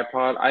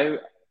tripod.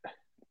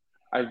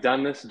 I've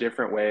done this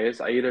different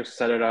ways. I either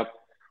set it up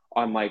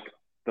on like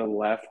the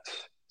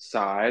left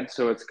side,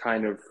 so it's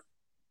kind of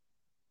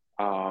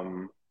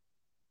um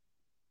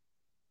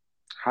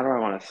how do I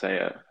want to say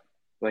it?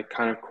 Like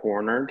kind of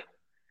cornered.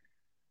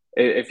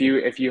 If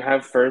you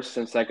have first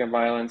and second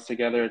violins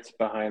together, it's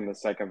behind the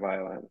second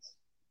violins.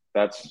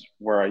 That's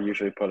where I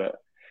usually put it.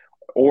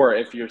 Or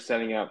if you're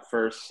setting up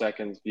first,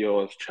 seconds,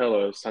 violas,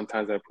 cellos,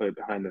 sometimes I put it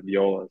behind the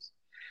violas.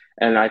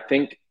 And I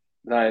think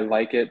that I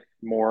like it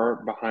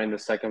more behind the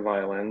second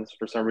violins.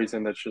 For some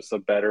reason, that's just a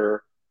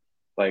better,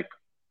 like,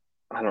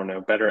 I don't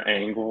know, better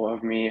angle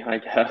of me, I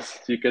guess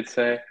you could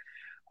say.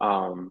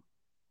 Um,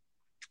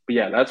 but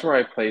yeah, that's where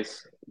I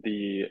place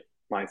the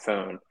my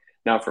phone.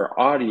 Now for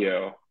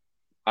audio,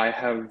 I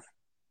have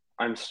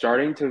I'm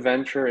starting to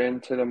venture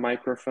into the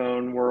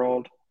microphone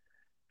world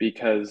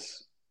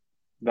because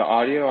the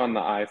audio on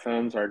the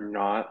iPhones are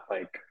not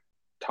like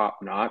top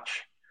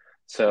notch.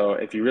 So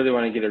if you really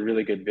want to get a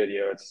really good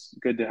video, it's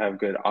good to have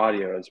good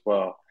audio as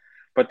well.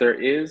 But there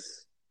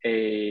is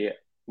a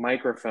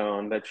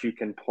microphone that you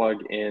can plug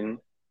in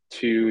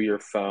to your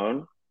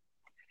phone,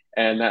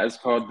 and that is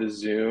called the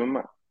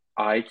Zoom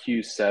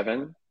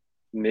IQ7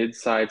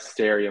 mid-side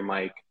stereo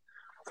mic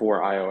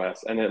for iOS.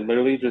 And it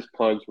literally just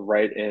plugs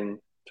right in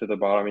to the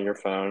bottom of your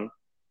phone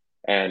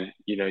and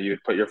you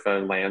would put your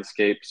phone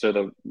landscape so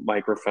the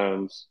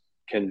microphones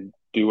can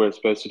do what it's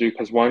supposed to do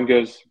because one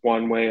goes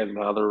one way and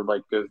the other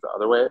like goes the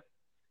other way,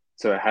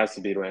 so it has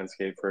to be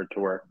landscape for it to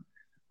work.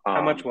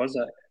 how much um was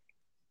it?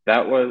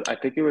 that was, I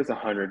think it was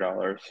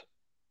 $100,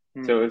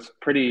 Hmm. so it's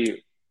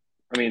pretty,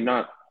 I mean,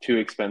 not too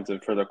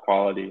expensive for the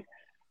quality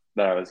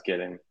that I was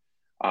getting.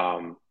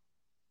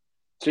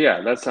 So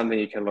yeah, that's something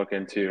you can look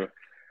into.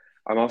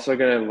 I'm also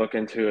going to look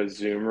into a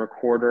Zoom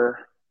recorder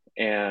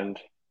and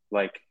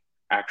like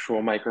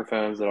actual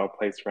microphones that I'll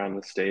place around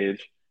the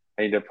stage.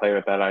 I need to play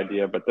with that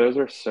idea, but those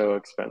are so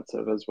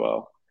expensive as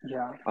well.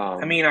 Yeah.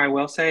 I Um, mean, I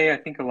will say, I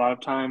think a lot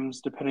of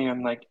times, depending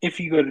on like if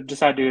you go to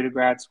decide to go to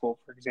grad school,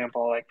 for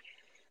example, like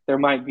there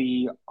might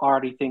be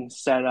already things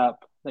set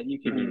up that you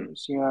can mhm.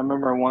 use. You know, I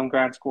remember one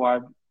grad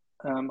school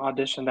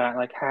auditioned at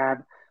like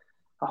had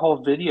a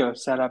whole video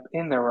set up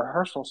in their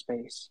rehearsal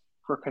space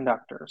for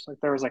conductors. Like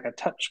there was like a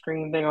touch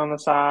screen thing on the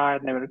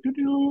side, and they would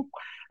do,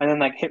 and then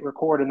like hit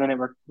record, and then it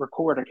would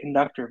record a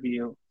conductor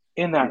view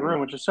in that Hmm.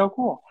 room, which is so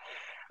cool.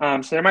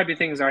 So there might be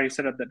things already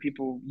set up that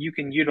people you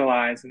can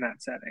utilize in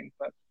that setting.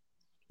 But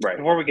Right.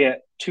 before we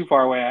get too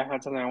far away, I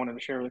had something I wanted to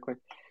share really quick.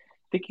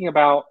 Thinking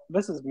about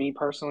this is me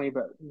personally,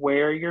 but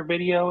where your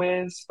video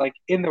is, like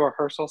in the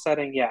rehearsal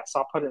setting, yes,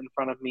 I'll put it in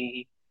front of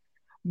me.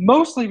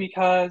 Mostly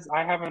because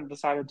I haven't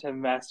decided to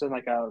invest in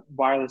like a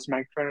wireless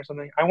microphone or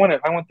something. I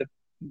want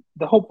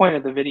the whole point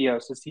of the video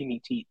is to see me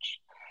teach.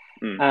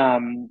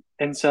 Mm.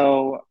 And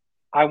so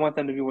I want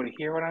them to be able to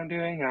hear what I'm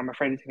doing, and I'm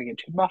afraid it's going to get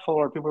too muffled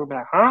or people will be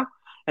like, huh?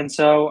 And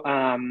so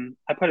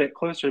I put it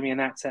closer to me in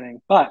that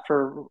setting. But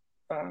for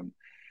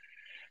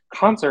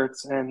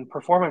concerts and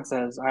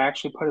performances, I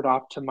actually put it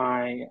off to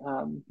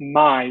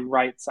my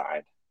right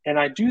side, and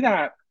I do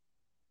that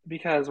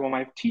because well,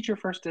 my teacher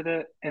first did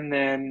it, and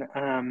then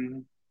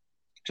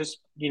just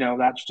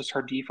that's just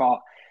her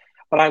default.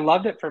 But I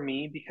loved it for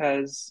me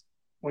because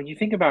when you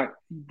think about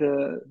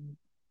the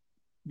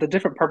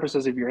different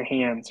purposes of your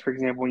hands, for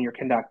example, when you're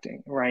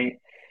conducting, right?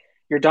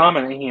 Your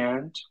dominant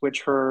hand,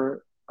 which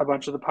for a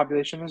bunch of the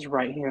population is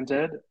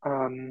right-handed.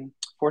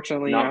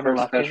 Fortunately, Not I'm a for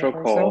left-handed special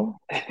person. Cole.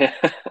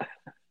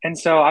 And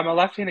so I'm a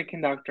left-handed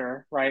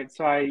conductor, right?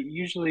 So I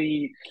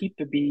usually keep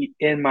the beat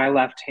in my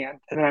left hand,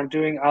 and then I'm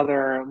doing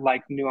other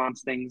like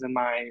nuanced things in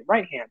my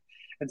right hand.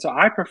 And so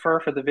I prefer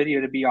for the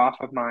video to be off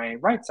of my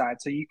right side,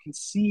 so you can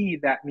see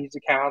that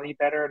musicality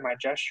better in my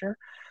gesture.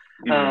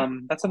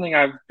 Hmm. That's something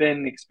I've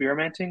been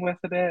experimenting with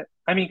a bit.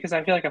 I mean, because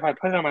I feel like if I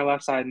put it on my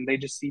left side and they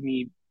just see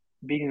me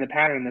beating the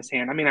pattern in this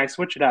hand, I mean, I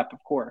switch it up,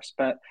 of course,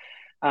 but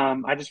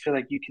I just feel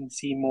like you can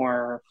see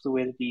more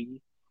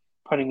fluidity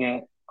putting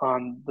it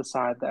on the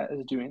side that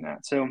is doing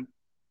that. So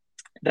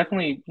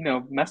definitely,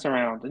 mess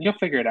around and you'll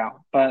figure it out.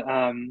 But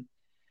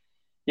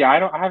yeah,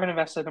 I haven't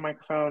invested in a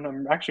microphone.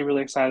 I'm actually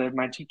really excited.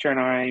 My teacher and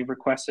I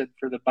requested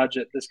for the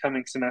budget this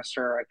coming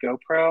semester a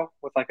GoPro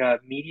with like a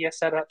media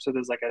setup. So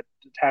there's like a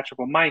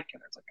detachable mic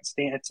and there's like a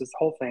stand. It's this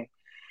whole thing.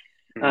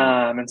 Hmm.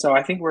 And so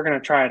I think we're going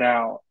to try it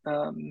out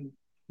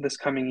this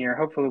coming year.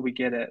 Hopefully we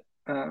get it.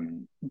 Yeah,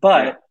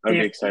 But that'd be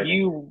if exciting.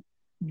 you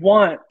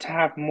want to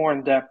have more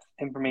in-depth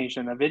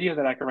information, a video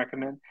that I can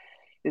recommend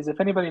is if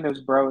anybody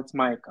knows Bro, it's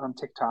Mike on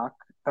TikTok.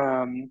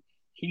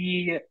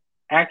 He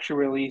actually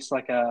released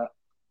like a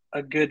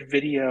good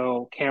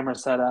video camera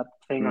setup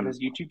thing on Mm. his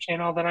YouTube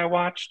channel that I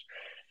watched.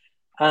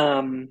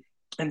 Um,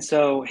 and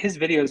so his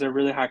videos are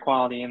really high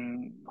quality.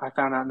 And I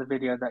found out in the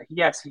video that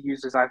yes, he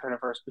used his iPhone at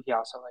first, but he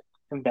also like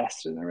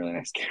invested in a really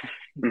nice camera.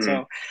 Hmm.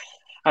 So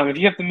if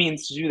you have the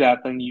means to do that,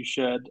 then you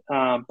should.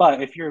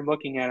 But if you're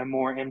looking at a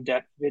more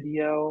in-depth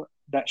video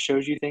that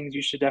shows you things,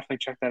 you should definitely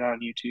check that out on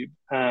YouTube.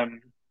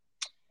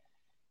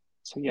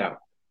 So Yeah. yeah,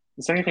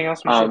 is there anything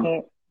else we should Um,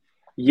 hit?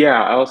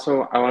 yeah,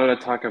 I wanted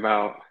to talk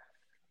about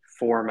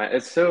format.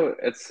 It's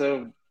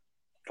so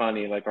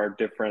funny, like our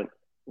different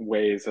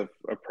ways of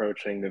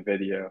approaching the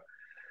video.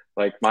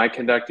 Like my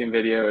conducting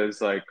video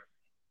is like,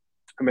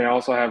 I mean, I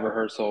also have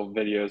rehearsal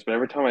videos, but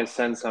every time I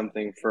send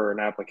something for an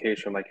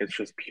application, like it's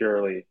just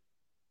purely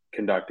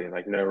conducting,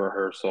 like no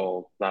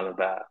rehearsal, none of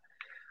that.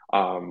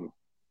 Um,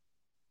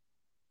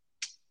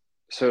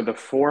 so the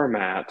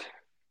format,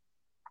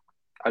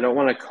 I don't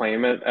want to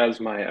claim it as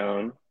my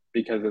own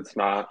because it's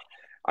not.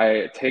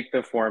 I take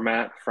the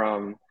format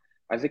from,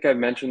 I think I've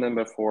mentioned them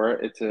before.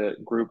 It's a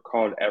group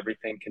called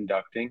Everything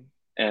Conducting,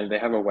 and they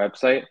have a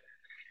website.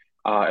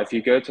 If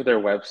you go to their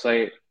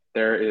website,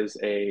 there is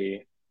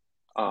an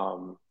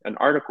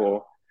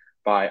article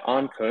by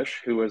Ankush,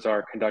 who was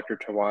our conductor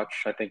to watch,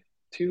 I think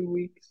 2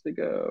 weeks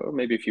ago,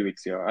 maybe a few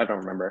weeks ago. I don't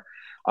remember.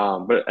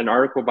 But an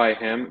article by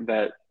him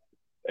that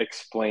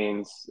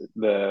explains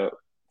the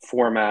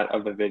format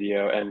of the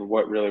video and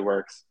what really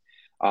works.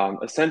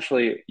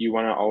 Essentially, you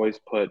want to always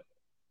put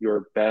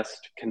your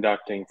best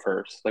conducting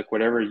first. Like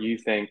whatever you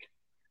think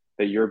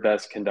that you're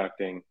best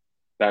conducting,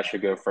 that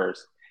should go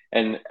first.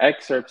 And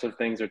excerpts of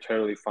things are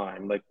totally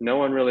fine. Like no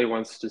one really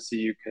wants to see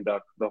you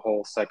conduct the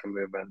whole second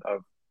movement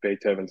of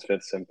Beethoven's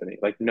Fifth Symphony.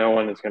 Like no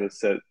one is going to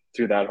sit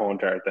through that whole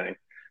entire thing.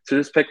 So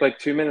just pick like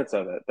 2 minutes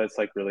of it. That's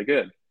like really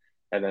good,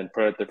 and then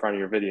put it at the front of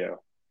your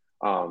video.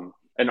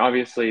 And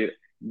obviously,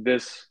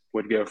 this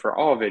would go for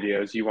all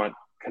videos. You want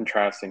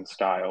contrasting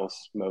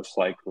styles most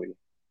likely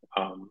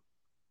um,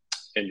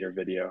 in your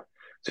video.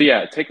 So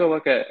yeah, take a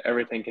look at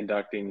Everything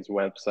Conducting's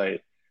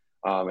website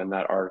and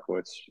that article.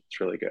 It's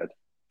really good.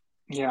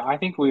 Yeah, I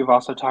think we've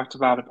also talked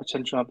about a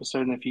potential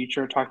episode in the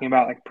future talking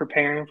about like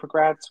preparing for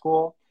grad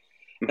school.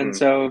 And Hmm.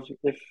 so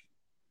if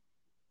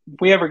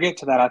we ever get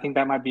to that, I think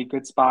that might be a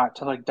good spot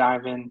to like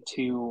dive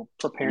into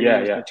preparing Yeah,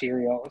 those yeah,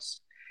 materials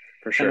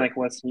for and sure. like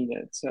what's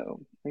needed. So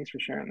thanks for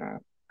sharing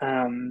that.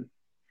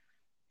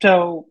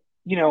 So,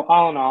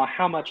 all in all,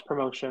 how much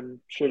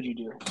promotion should you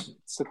do?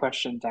 It's the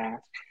question to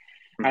ask.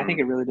 I think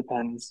Hmm. it really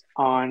depends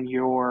on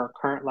your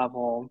current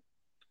level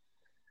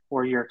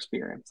or your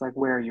experience. Like,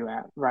 where are you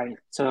at, right?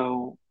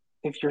 So,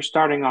 if you're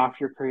starting off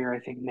your career, I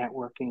think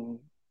networking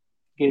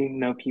getting to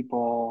know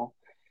people,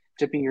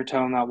 dipping your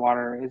toe in that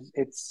water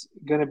it's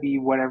going to be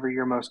whatever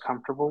you're most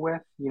comfortable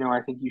with.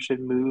 I think you should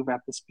move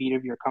at the speed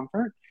of your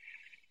comfort.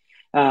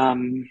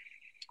 Um,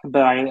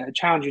 but I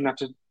challenge you not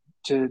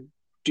to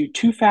do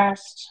too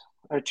fast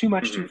or too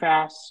much too Hmm.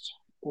 fast,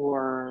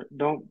 or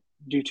don't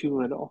do too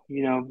little,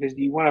 because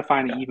you want to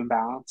find an Yeah. even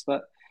balance.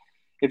 But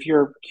if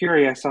you're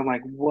curious on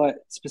like what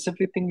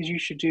specific things you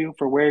should do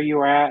for where you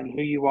are at and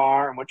who you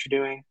are and what you're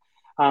doing,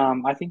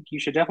 I think you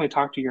should definitely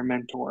talk to your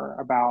mentor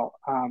about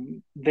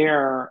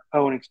their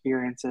own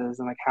experiences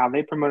and like how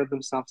they promoted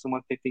themselves and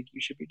what they think you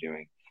should be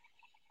doing.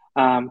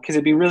 Because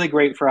it'd be really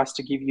great for us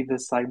to give you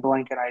this like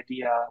blanket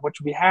idea,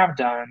 which we have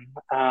done,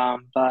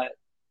 but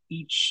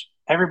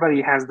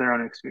everybody has their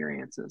own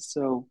experiences.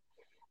 So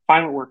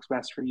find what works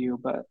best for you,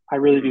 but I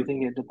really do Hmm.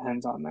 think it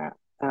depends on that.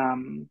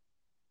 Um,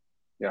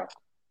 Yeah.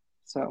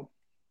 so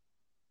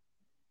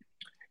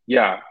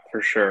Yeah,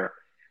 for sure.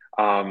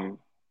 Um,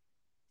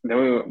 then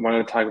we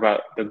want to talk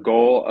about the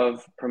goal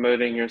of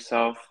promoting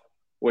yourself,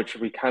 which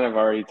we kind of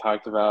already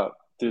talked about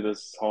through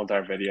this whole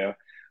entire video.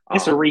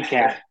 it's a Um,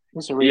 recap.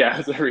 It's a yeah, recap.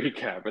 it's a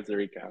recap. It's a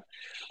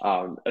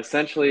recap.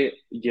 Essentially,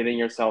 getting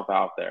yourself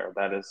out there.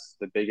 That is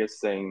the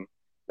biggest thing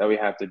that we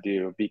have to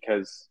do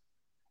because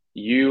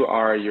you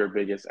are your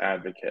biggest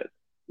advocate.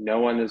 No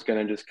one is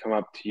going to just come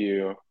up to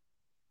you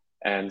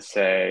and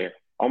say,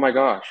 "Oh my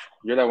gosh,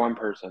 you're that one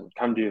person.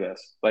 Come do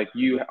this." Like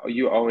you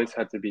always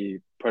have to be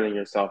putting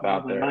yourself Well,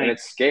 out the there, and ninth.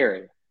 it's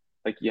scary.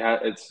 Like yeah,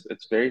 it's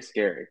very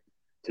scary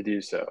to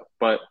do so,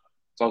 but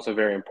it's also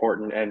very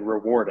important and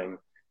rewarding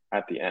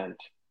at the end.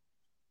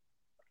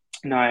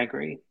 No, I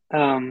agree.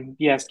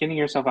 Yes, getting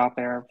yourself out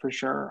there for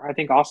sure. I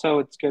think also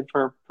it's good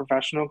for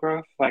professional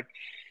growth, like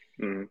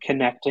Mm,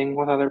 connecting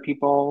with other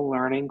people,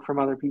 learning from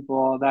other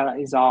people. That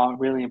is all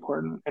really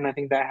important. And I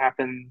think that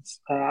happens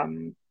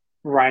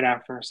right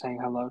after saying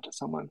hello to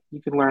someone.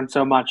 You can learn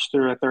so much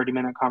through a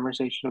 30-minute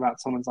conversation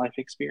about someone's life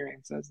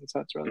experiences. And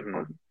so it's really hmm.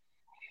 important.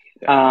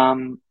 Yeah.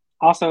 Um,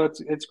 Also,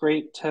 it's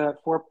great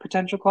for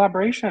potential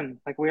collaboration,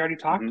 like we already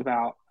talked Hmm.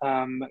 about.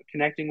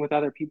 Connecting with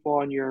other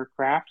people in your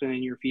craft and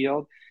in your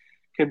field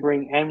could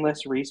bring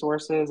endless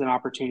resources and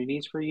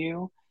opportunities for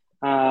you,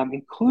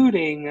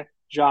 including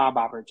job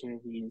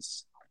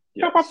opportunities,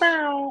 Yes.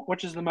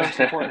 which is the most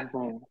important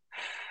thing.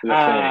 The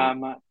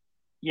thing. Um,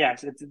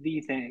 yes, it's the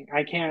thing.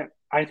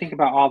 I think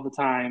about all the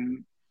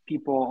time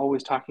people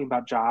always talking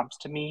about jobs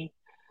to me.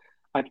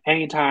 Like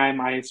anytime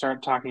I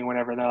start talking,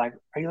 whatever, they're like,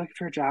 "Are you looking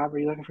for a job? Are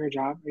you looking for a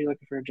job? Are you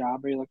looking for a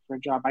job? Are you looking for a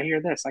job?" I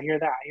hear this, I hear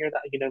that, I hear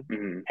that.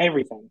 Hmm.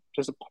 Everything.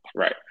 Just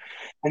Right.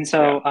 and Yeah.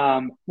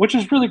 so, which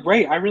is really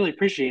great. I really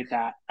appreciate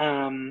that.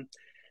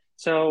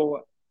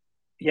 So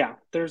yeah,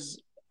 there's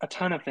a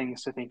ton of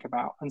things to think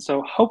about. And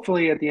so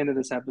hopefully at the end of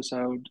this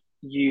episode,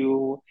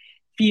 you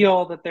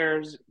feel that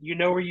you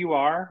know where you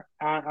are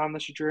on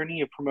this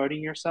journey of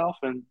promoting yourself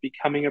and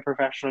becoming a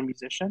professional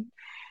musician.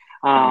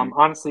 Hmm.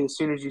 Honestly, as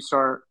soon as you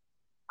start,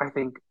 I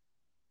think,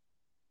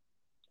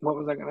 what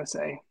was I going to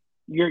say?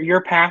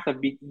 Your path of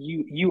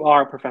you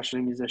are a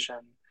professional musician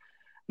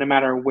no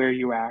matter where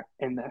you at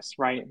in this,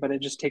 right? But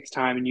it just takes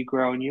time and you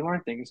grow and you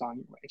learn things on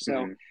your way.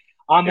 So, Hmm.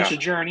 on this Yeah.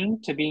 journey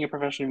to being a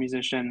professional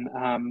musician,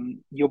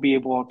 you'll be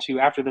able to,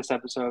 after this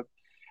episode,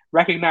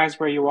 recognize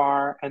where you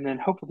are and then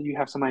hopefully you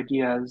have some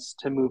ideas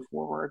to move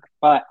forward.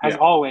 But as Yeah.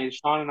 always,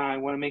 Sean and I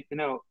want to make the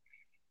note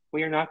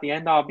we are not the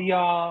end all be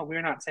all.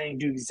 We're not saying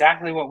do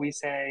exactly what we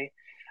say.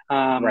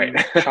 Right.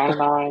 Sean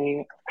and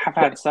I have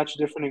had such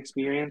different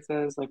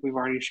experiences, like we've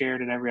already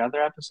shared in every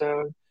other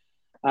episode.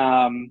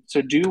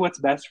 So do what's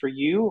best for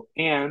you,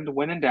 and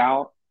when in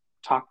doubt,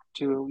 talk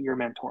to your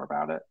mentor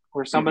about it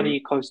or Hmm. somebody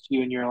close to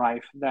you in your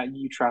life that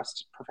you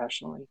trust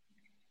professionally.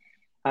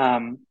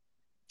 Um,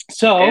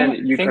 so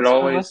And you could thanks for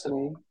always,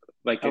 listening.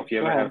 like, Oh, if you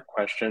go ever ahead. have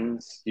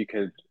questions, you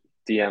could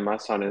DM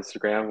us on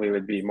Instagram. We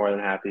would be more than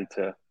happy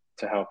to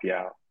help you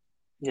out.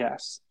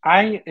 Yes,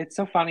 it's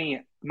so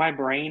funny. My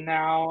brain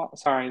now,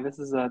 sorry, this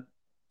is a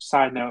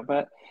side note,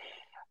 but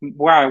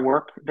where I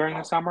work during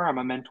the summer, I'm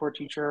a mentor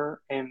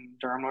teacher in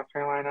Durham, North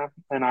Carolina,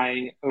 and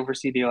I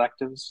oversee the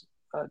electives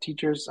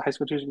teachers, high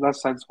school teachers. That's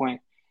besides the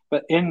point.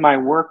 But in my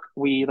work,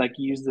 we like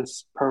use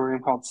this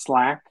program called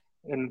Slack,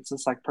 and it's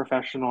this like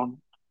professional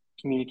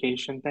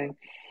communication thing.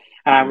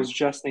 And I Hmm. was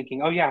just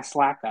thinking, oh yeah,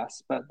 Slack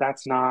us, but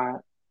that's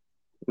not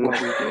what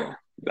we do.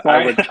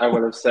 Sorry, I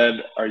would have said,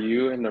 are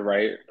you in the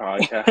right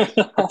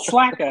podcast?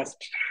 Slack us.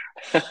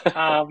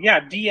 Yeah,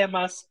 DM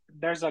us.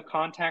 There's a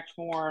contact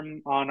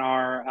form on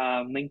our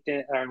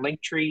LinkedIn or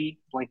Linktree,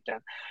 LinkedIn,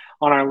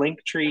 on our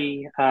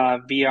Linktree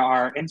via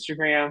our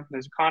Instagram.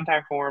 There's a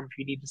contact form if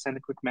you need to send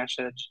a quick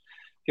message.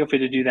 Feel free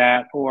to do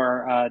that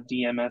or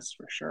DM us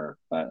for sure.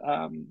 But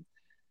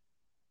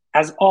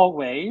as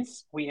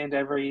always, we end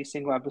every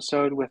single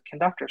episode with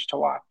conductors to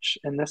watch,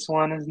 and this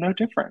one is no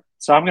different.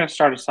 So I'm going to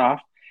start us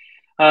off.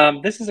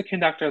 This is a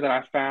conductor that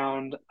I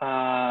found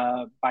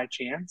by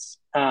chance.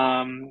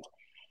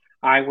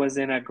 I was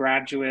in a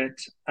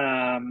graduate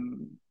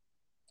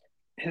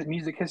his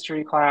music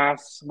history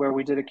class where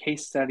we did a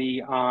case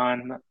study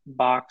on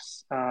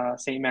Bach's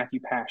St. Matthew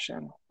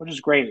Passion, which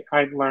is great.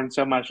 I learned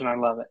so much and I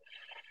love it.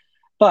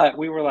 But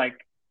we were like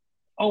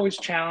always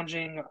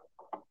challenging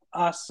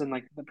us and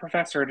like the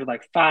professor to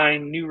like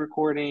find new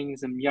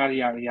recordings and yada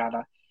yada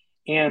yada.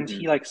 And Hmm.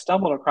 he like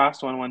stumbled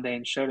across one day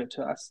and showed it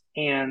to us.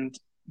 And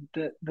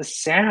the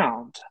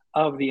sound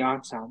of the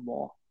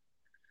ensemble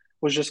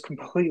was just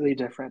completely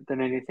different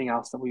than anything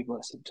else that we've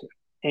listened to.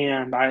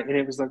 And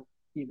it was like,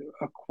 you know,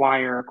 a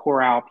choir, a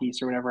chorale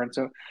piece or whatever. And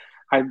so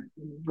I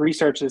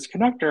researched this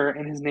conductor,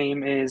 and his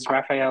name is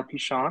Raphael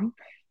Pichon.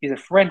 He's a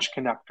French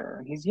conductor,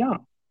 and he's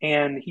young.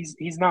 And he's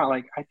not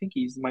like, I think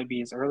he's might be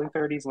his early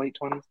 30s, late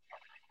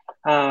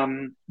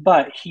 20s.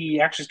 But he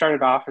actually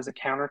started off as a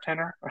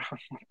countertenor,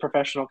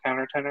 professional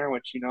countertenor,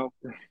 which, you know,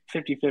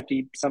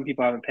 50-50. Some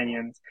people have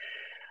opinions.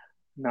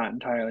 Not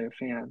entirely a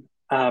fan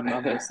of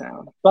the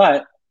sound.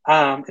 But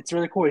it's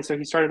really cool. So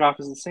he started off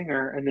as a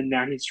singer, and then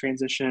now he's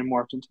transitioned and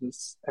morphed into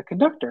this a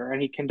conductor,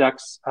 and he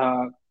conducts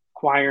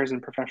choirs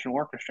and professional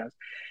orchestras.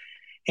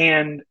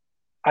 And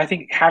I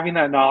think having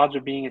that knowledge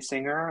of being a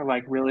singer,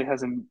 like, really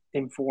has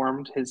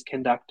informed his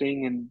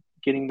conducting and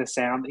getting the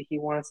sound that he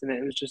wants. And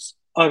it was just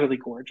utterly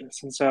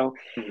gorgeous. And so,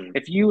 Hmm.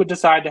 if you would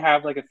decide to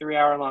have like a 3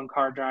 hour long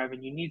car drive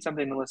and you need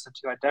something to listen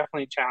to, I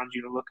definitely challenge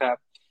you to look up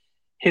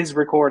his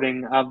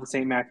recording of the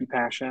St. Matthew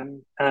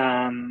Passion.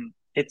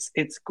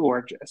 It's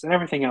gorgeous, and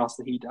everything else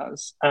that he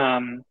does.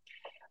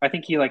 I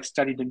think he like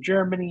studied in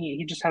Germany.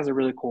 He just has a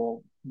really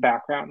cool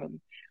background, and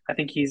I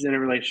think he's in a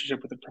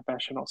relationship with a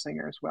professional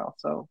singer as well.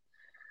 So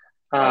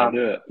Gotta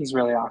do it. he's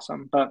really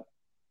awesome. But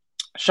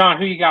Sean,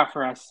 who you got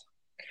for us?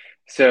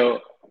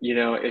 So,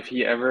 if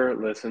he ever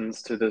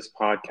listens to this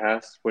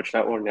podcast, which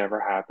that will never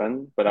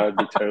happen, but I would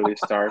be totally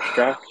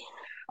starstruck.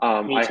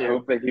 Me I too.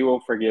 hope that he will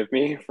forgive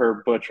me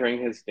for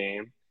butchering his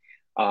name.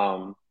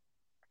 Um,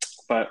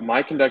 but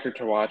my conductor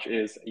to watch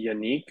is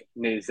Yannick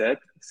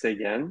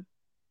Nezet-Séguin.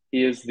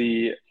 He is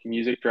the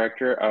music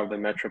director of the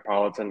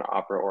Metropolitan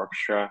Opera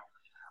Orchestra.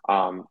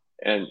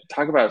 And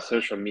talk about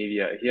social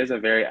media. He has a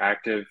very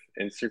active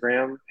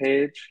Instagram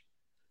page.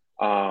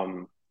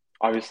 Um,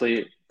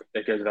 Obviously,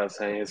 it goes without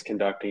saying his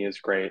conducting is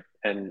great,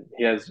 and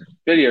he has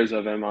videos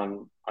of him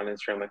on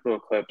Instagram, like little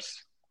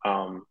clips.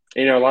 A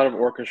lot of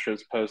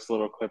orchestras post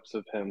little clips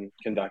of him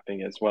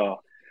conducting as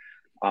well.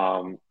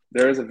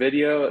 There was a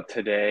video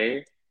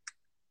today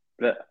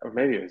or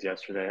maybe it was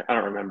yesterday. I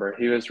don't remember.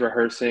 He was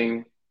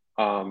rehearsing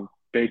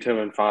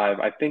Beethoven Five,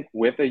 I think,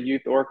 with a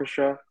youth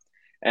orchestra,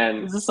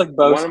 and Is this like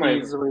bow one of my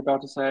speeds? Are we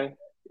about to say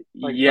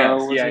like bow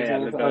yes, was yeah, an yeah,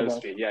 the example? bow Okay.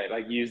 speed, yeah,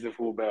 like use the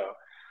full bow.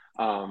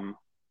 Um,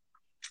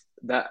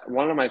 that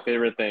one of my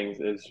favorite things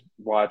is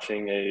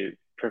watching a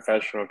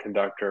professional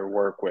conductor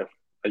work with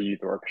a youth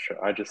orchestra.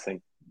 I just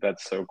think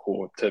that's so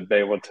cool to be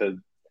able to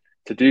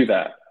do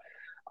that.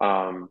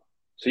 So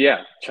yeah,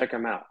 check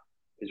him out.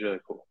 He's really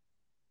cool.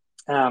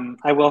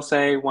 I will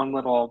say one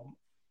little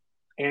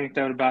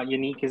anecdote about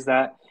Unique is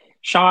that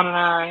Sean and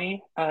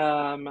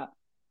I,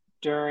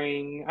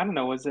 during, I don't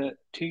know, was it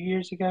 2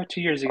 years ago?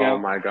 2 years Oh ago.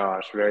 my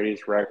gosh,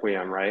 Verdi's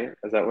Requiem, right?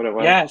 Is that what it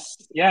was? Yes,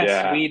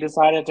 Yeah. we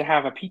decided to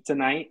have a pizza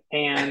night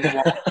and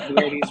watch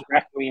Verdi's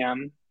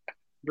Requiem,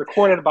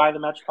 recorded by the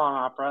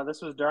Metropolitan Opera.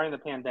 This was during the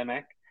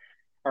pandemic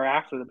or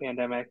after the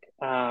pandemic.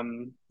 Yeah,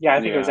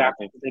 I think it was Yeah, I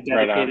after think they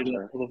right dedicated it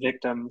after. to the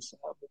victims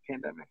of the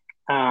pandemic.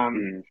 Um,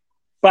 Mm.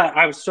 but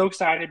I was so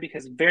excited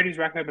because Verdi's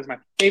Requiem is my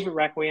favorite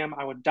Requiem.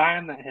 I would die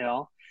on that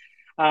hill.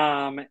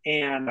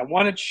 And I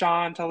wanted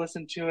Sean to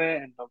listen to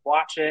it and to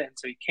watch it. And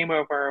so he came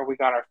over. We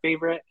got our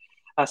favorite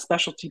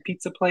specialty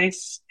pizza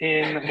place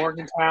in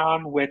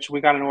Morgantown, which we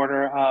got an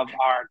order of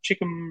our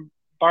chicken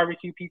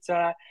barbecue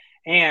pizza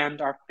and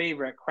our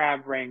favorite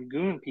crab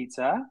rangoon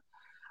pizza,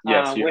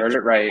 Yes, you heard which it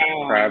right.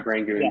 found, Crab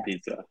Rangoon yeah,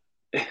 pizza.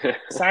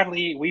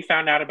 sadly, we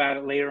found out about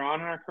it later on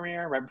in our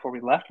career, right before we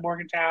left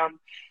Morgantown.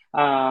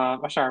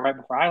 I'm sorry, right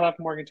before I left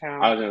I Morgantown.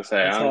 was gonna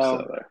say And I'm so,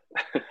 still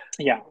there.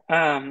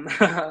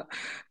 yeah.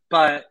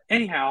 But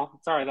anyhow,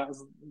 sorry, that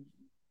was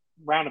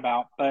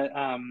roundabout. But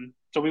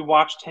so we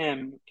watched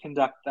him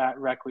conduct that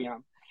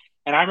Requiem.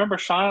 And I remember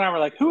Sean and I were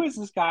like, who is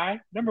this guy?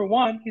 Number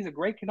one, he's a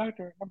great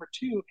conductor. Number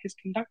two, his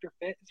conductor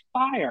fit is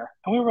fire.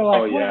 And we were Oh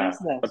like, what yeah, is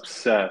this?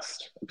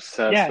 obsessed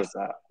with Yes.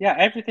 that. Yeah,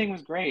 everything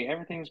was great.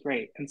 Everything was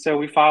great. And so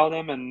we followed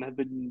him and have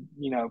been,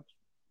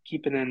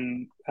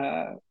 keeping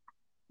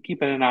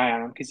keeping an eye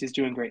on him because he's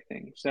doing great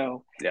things.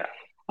 So Yeah,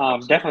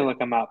 definitely absolutely.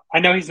 look him up. I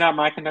know he's not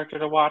my conductor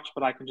to watch,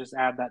 but I can just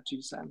add that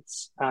 2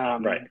 cents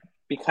Right.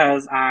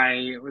 because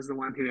I was the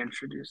one who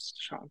introduced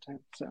Sean to him.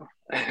 So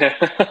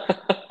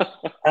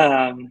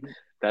um,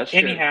 That's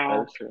true. That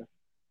anyhow, is true.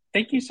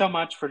 thank you so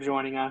much for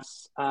joining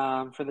us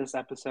for this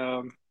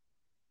episode.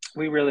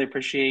 We really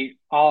appreciate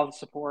all the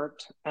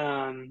support.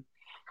 And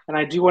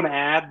I do want to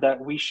add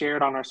that we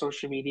shared on our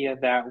social media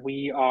that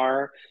we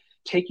are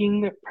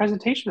taking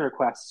presentation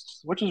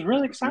requests, which is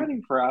really Hmm.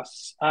 exciting for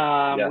us.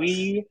 Yes.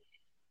 We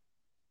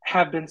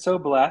have been so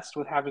blessed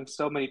with having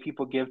so many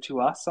people give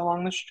to us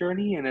along this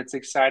journey, and it's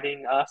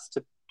exciting us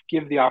to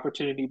give the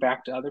opportunity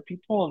back to other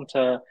people and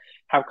to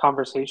have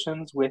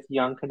conversations with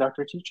young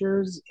conductor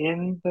teachers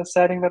in the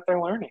setting that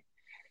they're learning.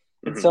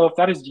 And Hmm. so, if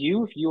that is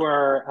you, if you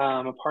are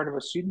a part of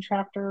a student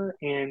chapter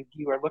and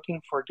you are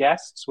looking for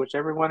guests, which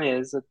everyone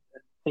is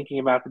thinking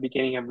about the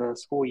beginning of the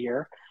school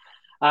year,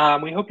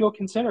 we hope you'll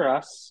consider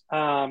us.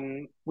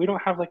 We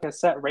don't have like a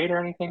set rate or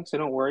anything, so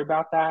don't worry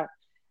about that.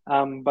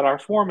 But our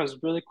form is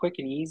really quick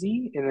and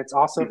easy, and it's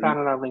also Hmm. found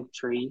in our link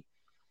tree.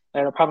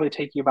 It'll probably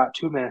take you about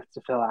 2 minutes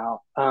to fill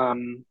out.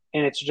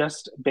 And it's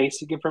just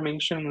basic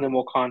information, and then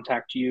we'll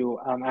contact you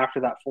after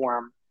that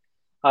form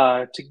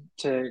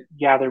to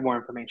gather more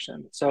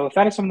information. So if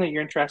that is something that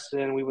you're interested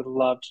in, we would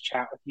love to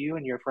chat with you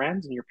and your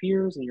friends and your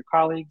peers and your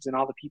colleagues and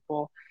all the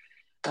people.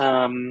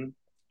 Um,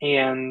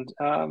 and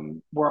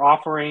we're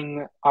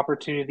offering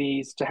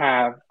opportunities to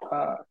have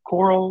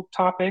choral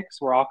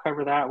topics where I'll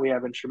cover that. We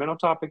have instrumental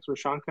topics where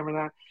Sean cover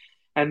that.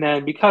 And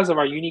then because of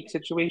our unique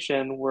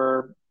situation,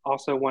 we're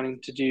also wanting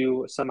to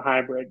do some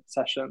hybrid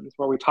sessions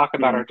where we talk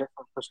about our Hmm.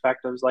 different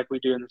perspectives like we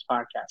do in this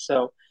podcast.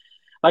 So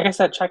like I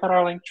said, check out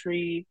our link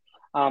tree.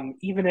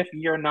 Even if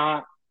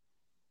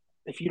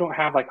if you don't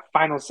have like a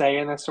final say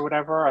in this or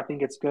whatever, I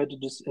think it's good to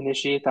just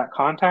initiate that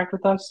contact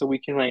with us so we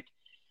can like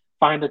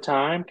find a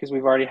time because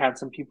we've already had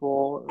some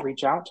people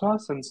reach out to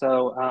us. And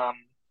so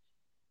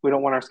we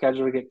don't want our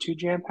schedule to get too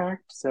jam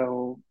packed.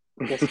 So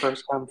I guess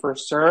first come,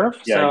 first serve.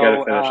 Yeah, I got to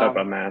So finish up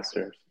a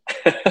master's.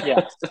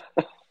 yes,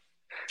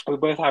 we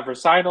both have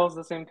recitals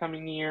the same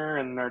coming year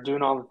and are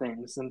doing all the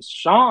things. And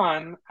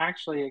Sean,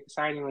 actually,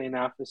 excitingly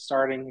enough, is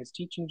starting his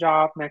teaching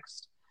job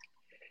next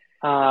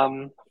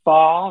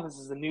fall. This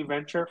is a new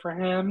venture for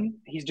him.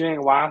 He's doing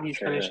it while he's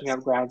Sure finishing is.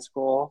 up grad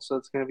school, so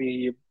it's going to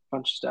be a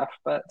bunch of stuff.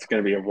 But It's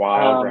going to be a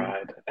wild um,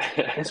 ride.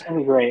 it's going to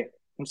be great.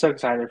 I'm so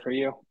excited for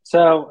you.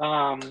 So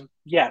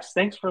yes,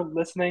 thanks for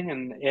listening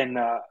and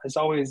as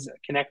always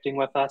connecting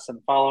with us and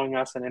following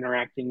us and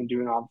interacting and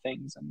doing all the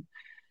things.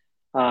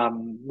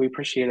 And we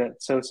appreciate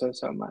it so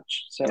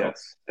much. So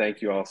Yes,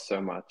 thank you all so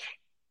much.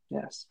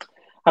 yes,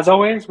 as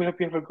always, we hope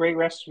you have a great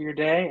rest of your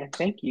day and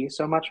thank you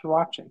so much for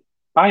watching.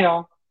 Bye,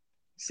 y'all.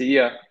 See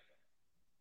ya.